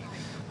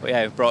 But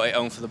yeah, we've brought it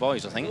home for the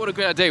boys, I think. What a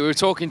great idea. We were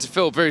talking to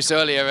Phil Bruce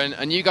earlier,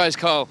 and you guys,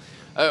 Carl,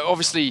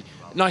 obviously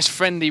nice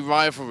friendly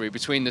rivalry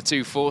between the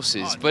two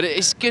forces, but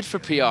it's good for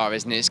PR,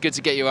 isn't it? It's good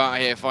to get you out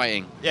here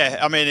fighting. Yeah,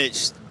 I mean,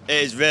 it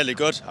is really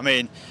good. I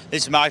mean,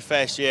 this is my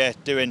first year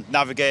doing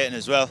navigating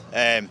as well,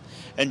 and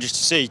just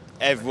to see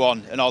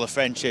everyone and all the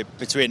friendship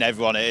between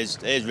everyone, it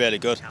is really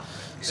good.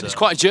 So it's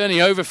quite a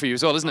journey over for you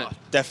as well, isn't it?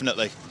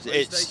 Definitely.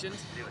 It's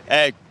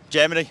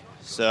Germany,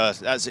 so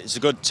it's a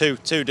good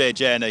two-day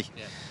journey,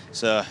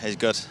 so it's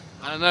good.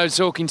 I know,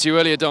 talking to you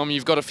earlier, Dom,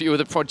 you've got a few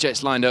other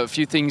projects lined up, a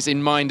few things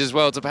in mind as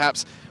well to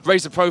perhaps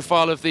raise the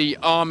profile of the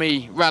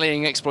Army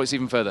rallying exploits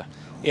even further.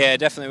 Yeah,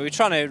 definitely. We're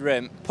trying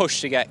to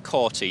push to get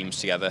core teams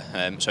together,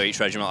 so each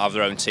regiment will have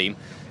their own team,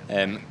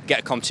 get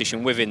a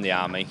competition within the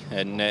Army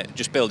and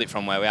just build it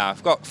from where we are.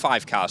 We've got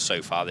 5 cars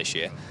so far this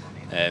year.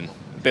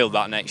 Build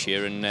that next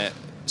year and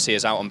see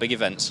us out on big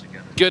events.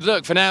 Good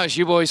luck. For now, it's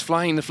you boys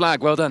flying the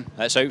flag. Well done.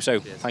 Let's hope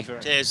so. Thank you very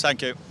much. Cheers,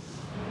 thank you.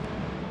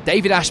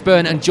 David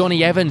Ashburn and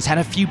Johnny Evans had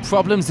a few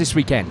problems this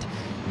weekend,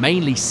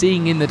 mainly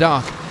seeing in the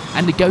dark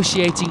and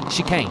negotiating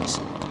chicanes,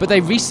 but they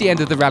reached the end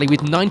of the rally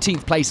with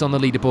 19th place on the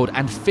leaderboard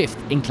and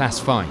 5th in Class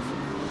 5.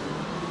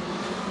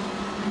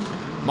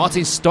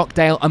 Martin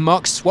Stockdale and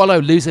Mark Swallow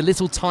lose a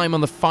little time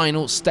on the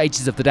final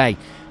stages of the day,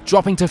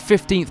 dropping to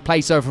 15th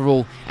place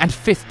overall and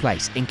 5th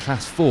place in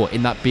Class 4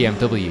 in that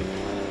BMW.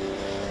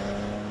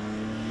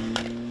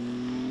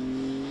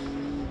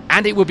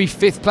 And it will be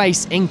 5th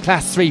place in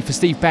Class 3 for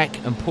Steve Beck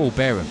and Paul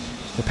Barham,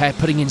 the pair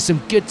putting in some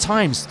good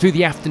times through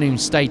the afternoon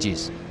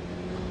stages.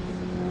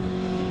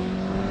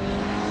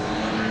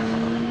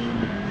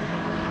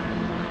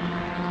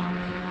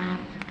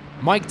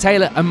 Mike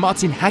Taylor and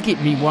Martin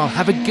Haggett, meanwhile,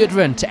 have a good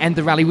run to end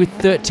the rally with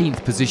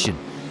 13th position.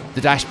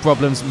 The dash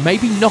problems may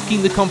be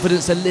knocking the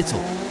confidence a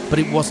little, but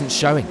it wasn't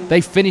showing. They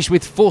finished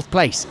with 4th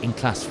place in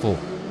Class 4.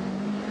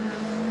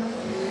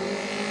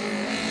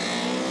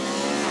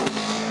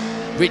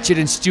 Richard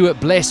and Stuart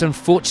Bliss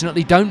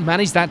unfortunately don't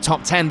manage that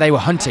top 10 they were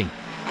hunting.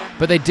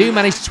 but they do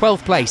manage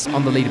 12th place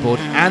on the leaderboard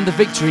and the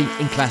victory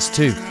in Class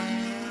 2.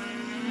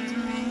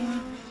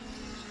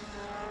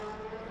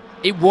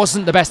 It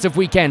wasn't the best of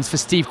weekends for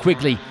Steve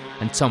Quigley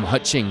and Tom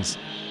Hutchings.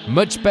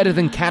 Much better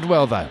than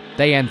Cadwell though.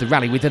 They end the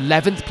rally with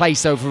 11th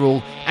place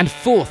overall and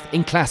 4th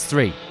in Class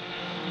 3.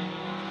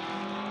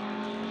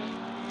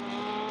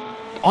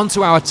 On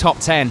to our top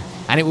 10,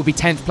 and it will be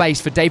 10th place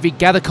for David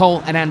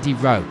Gathercole and Andy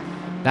Rowe.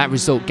 That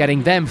result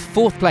getting them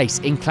 4th place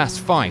in Class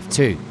 5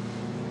 too.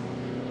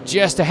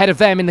 Just ahead of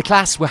them in the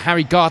class were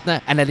Harry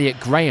Gardner and Elliot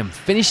Graham,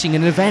 finishing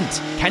an event,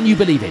 can you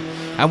believe it,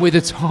 and with a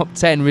top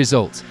 10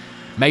 result.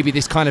 Maybe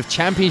this kind of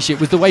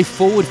championship was the way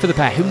forward for the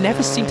pair, who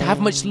never seemed to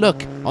have much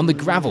luck on the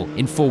gravel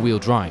in four-wheel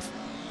drive.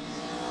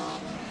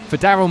 For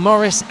Darryl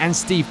Morris and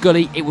Steve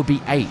Gully, it would be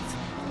 8th,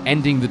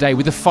 ending the day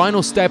with the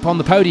final step on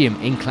the podium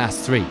in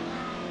Class 3.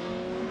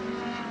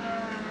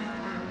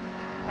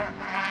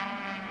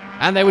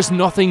 And there was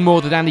nothing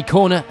more that Andy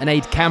Corner and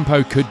Aid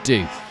Campo could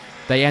do.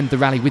 They end the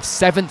rally with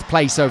 7th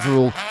place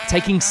overall,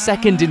 taking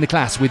 2nd in the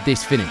class with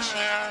this finish.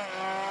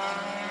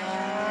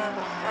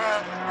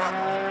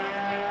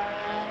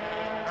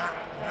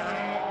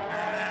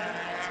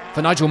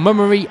 For Nigel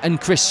Mummery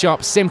and Chris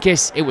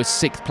Sharp-Simkis, it was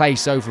 6th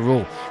place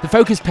overall. The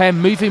Focus pair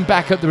moving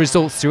back up the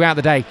results throughout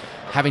the day,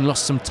 having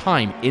lost some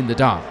time in the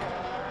dark.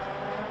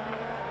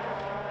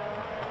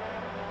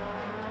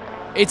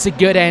 It's a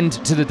good end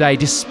to the day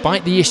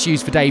despite the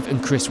issues for Dave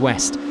and Chris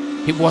West.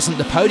 It wasn't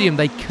the podium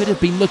they could have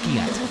been looking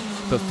at,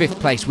 but 5th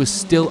place was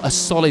still a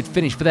solid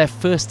finish for their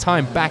first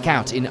time back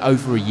out in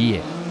over a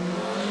year.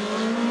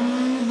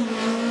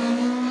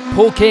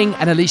 Paul King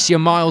and Alicia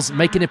Miles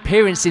make an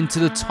appearance into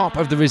the top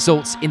of the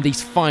results in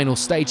these final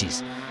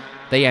stages.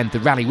 They end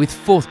the rally with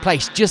 4th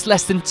place, just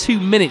less than 2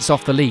 minutes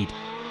off the lead.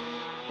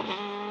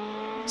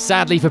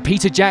 Sadly for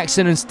Peter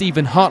Jackson and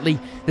Stephen Hartley,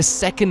 the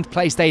 2nd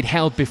place they'd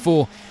held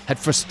before had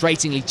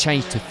frustratingly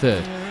changed to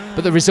 3rd,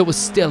 but the result was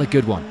still a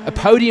good one. A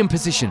podium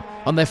position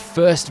on their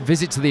first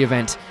visit to the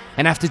event,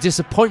 and after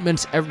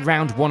disappointment at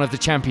round 1 of the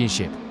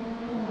championship.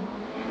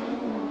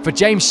 For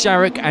James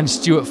Sharrock and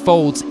Stuart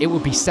Folds, it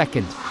would be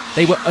 2nd.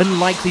 They were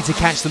unlikely to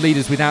catch the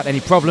leaders without any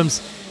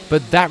problems,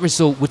 but that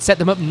result would set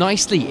them up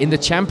nicely in the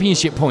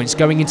championship points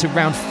going into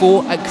round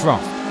 4 at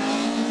Croft.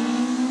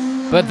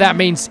 But that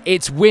means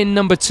it's win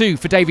number 2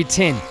 for David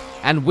Tin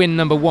and win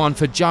number 1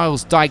 for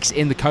Giles Dykes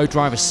in the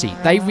co-driver's seat.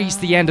 They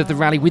reached the end of the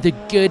rally with a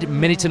good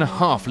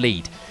minute-and-a-half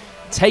lead,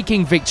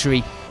 taking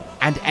victory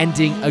and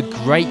ending a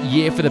great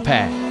year for the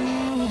pair.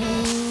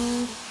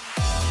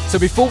 So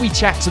before we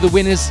chat to the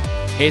winners,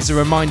 here's a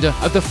reminder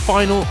of the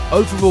final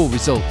overall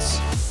results.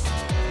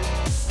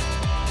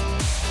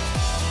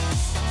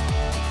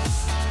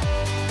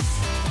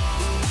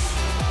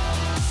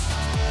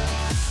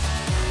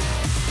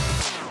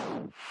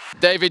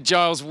 David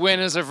Giles,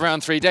 winners of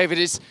round 3. David,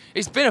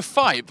 it's been a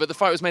fight, but the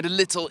fight was made a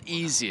little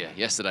easier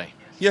yesterday.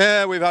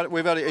 Yeah, we've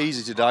had it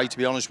easy today, to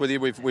be honest with you.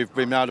 We've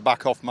been able to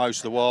back off most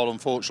of the while.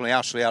 Unfortunately,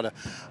 Ashley had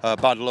a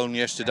bad lung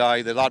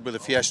yesterday. The lad with the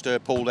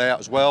Fiesta pulled out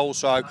as well.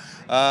 So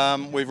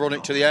we've run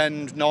it to the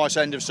end. Nice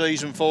end of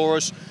season for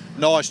us.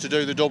 Nice to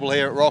do the double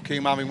here at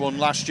Rockingham, having won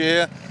last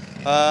year.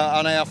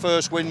 And our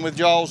first win with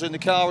Giles in the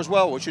car as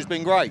well, which has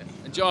been great.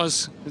 And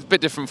Giles, it's a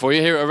bit different for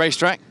you here at a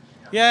racetrack.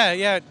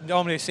 Yeah,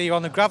 normally see you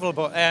on the gravel,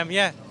 but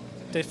yeah,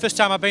 the first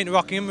time I've been to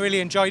Rockingham, really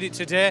enjoyed it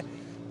today.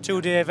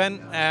 2-day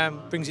event,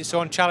 brings its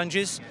own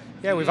challenges.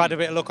 Yeah, we've had a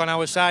bit of luck on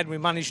our side, we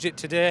managed it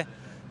today.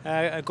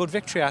 A good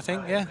victory, I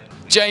think, yeah.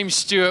 James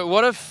Stewart,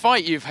 what a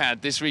fight you've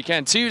had this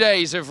weekend. 2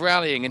 days of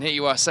rallying and here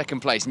you are 2nd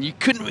place, and you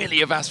couldn't really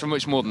have asked for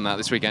much more than that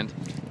this weekend.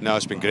 No,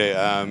 it's been great.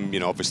 You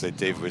know, obviously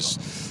Dave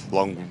was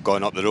long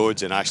going up the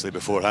roads, and actually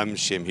before him,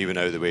 shame he went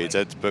out the way he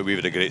did, but we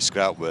had a great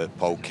scrap with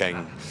Paul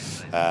King,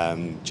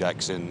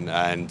 Jackson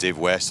and Dave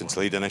West into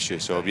leading issue,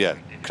 so yeah,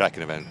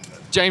 cracking event.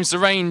 James, the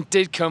rain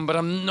did come, but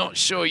I'm not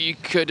sure you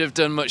could have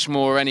done much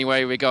more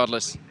anyway,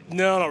 regardless.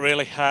 No, not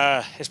really.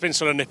 It's been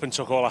sort of nip and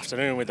tuck all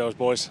afternoon with those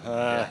boys.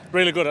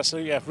 Really good,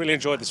 actually. Yeah, really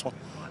enjoyed this one.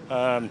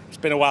 It's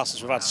been a while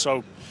since we've had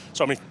so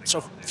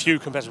few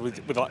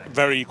competitors with like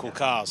very equal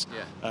cars.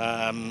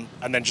 And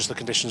then just the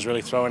conditions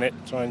really throwing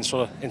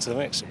sort of into the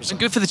mix. It was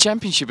good for the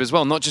championship as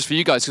well, not just for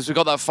you guys, because we've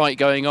got that fight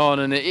going on,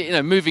 and you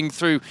know, moving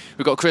through.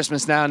 We've got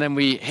Christmas now, and then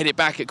we hit it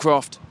back at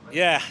Croft.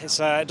 Yeah,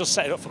 it does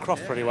set it up for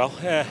Croft pretty well.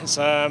 Yeah,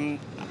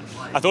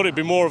 I thought it'd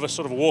be more of a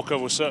sort of a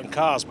walkover with certain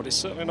cars, but it's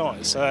certainly not.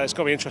 It's going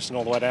to be interesting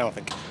all the way down, I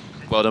think.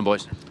 Well done,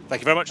 boys.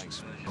 Thank you very much.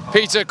 Thanks.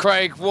 Peter,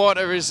 Craig, what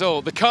a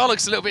result. The car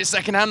looks a little bit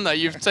second-hand, though.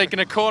 You've taken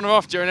a corner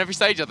off during every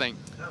stage, I think.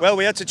 Well,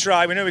 we had to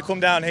try. We knew we'd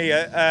come down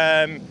here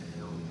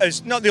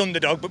as not the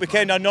underdog, but we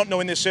came down not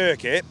knowing the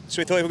circuit.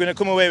 So we thought if we were going to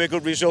come away with a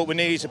good result, we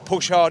needed to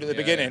push hard at the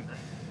beginning.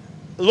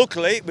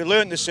 Luckily, we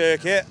learned the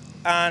circuit,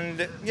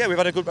 and yeah, we've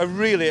had a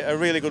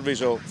really good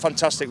result.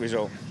 Fantastic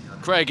result.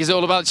 Craig, is it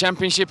all about the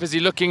championship? Is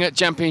he looking at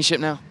championship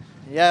now?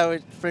 Yeah, we're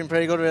feeling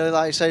pretty good, really.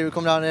 Like you say, we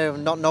come down here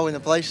not knowing the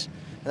place,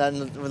 and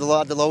then with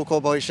the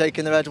local boys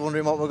shaking their heads,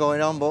 wondering what we're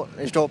going on. But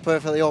he's drove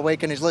perfectly all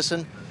week, and he's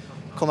listened.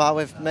 Come out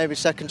with maybe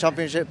 2nd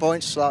championship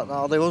points. So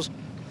that'll do us.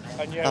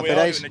 And yeah, Happy we are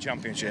days. doing the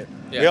championship.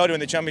 Yeah. We are doing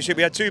the championship.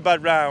 We had 2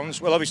 bad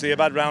rounds. Well, obviously a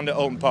bad round at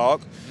Open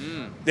Park.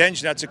 The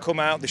engine had to come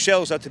out. The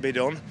shells had to be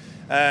done.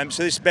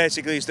 So this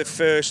basically is the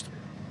first.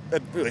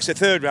 Well, it's the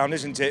 3rd round,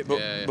 isn't it?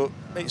 But but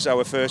it's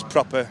our first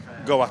proper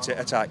go at it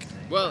attack.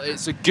 Well,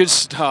 it's a good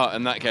start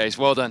in that case.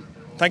 Well done.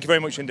 Thank you very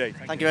much indeed.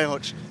 Thank you very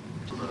much.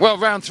 Well,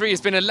 round 3 has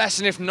been a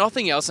lesson, if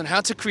nothing else, on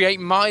how to create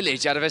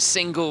mileage out of a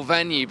single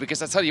venue,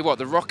 because I tell you what,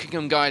 the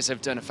Rockingham guys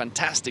have done a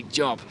fantastic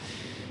job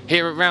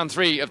here at round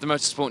 3 of the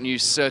Motorsport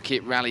News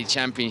Circuit Rally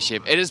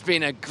Championship. It has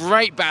been a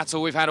great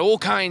battle. We've had all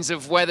kinds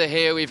of weather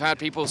here. We've had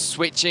people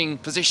switching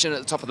position at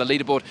the top of the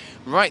leaderboard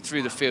right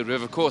through the field.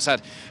 We've, of course,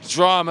 had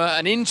drama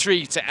and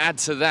intrigue to add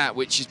to that,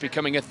 which is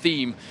becoming a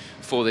theme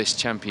for this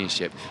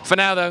championship. For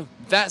now, though,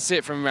 that's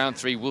it from round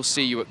 3. We'll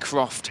see you at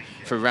Croft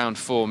for round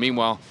 4.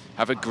 Meanwhile,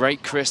 have a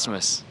great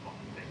Christmas.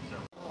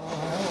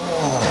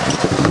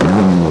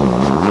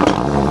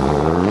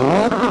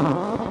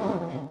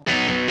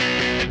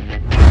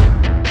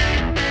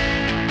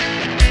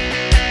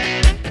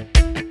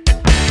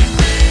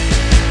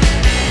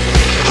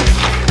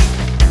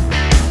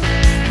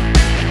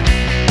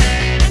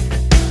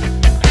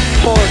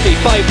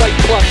 Five right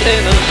plus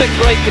in and 6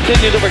 right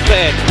continues over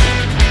clear.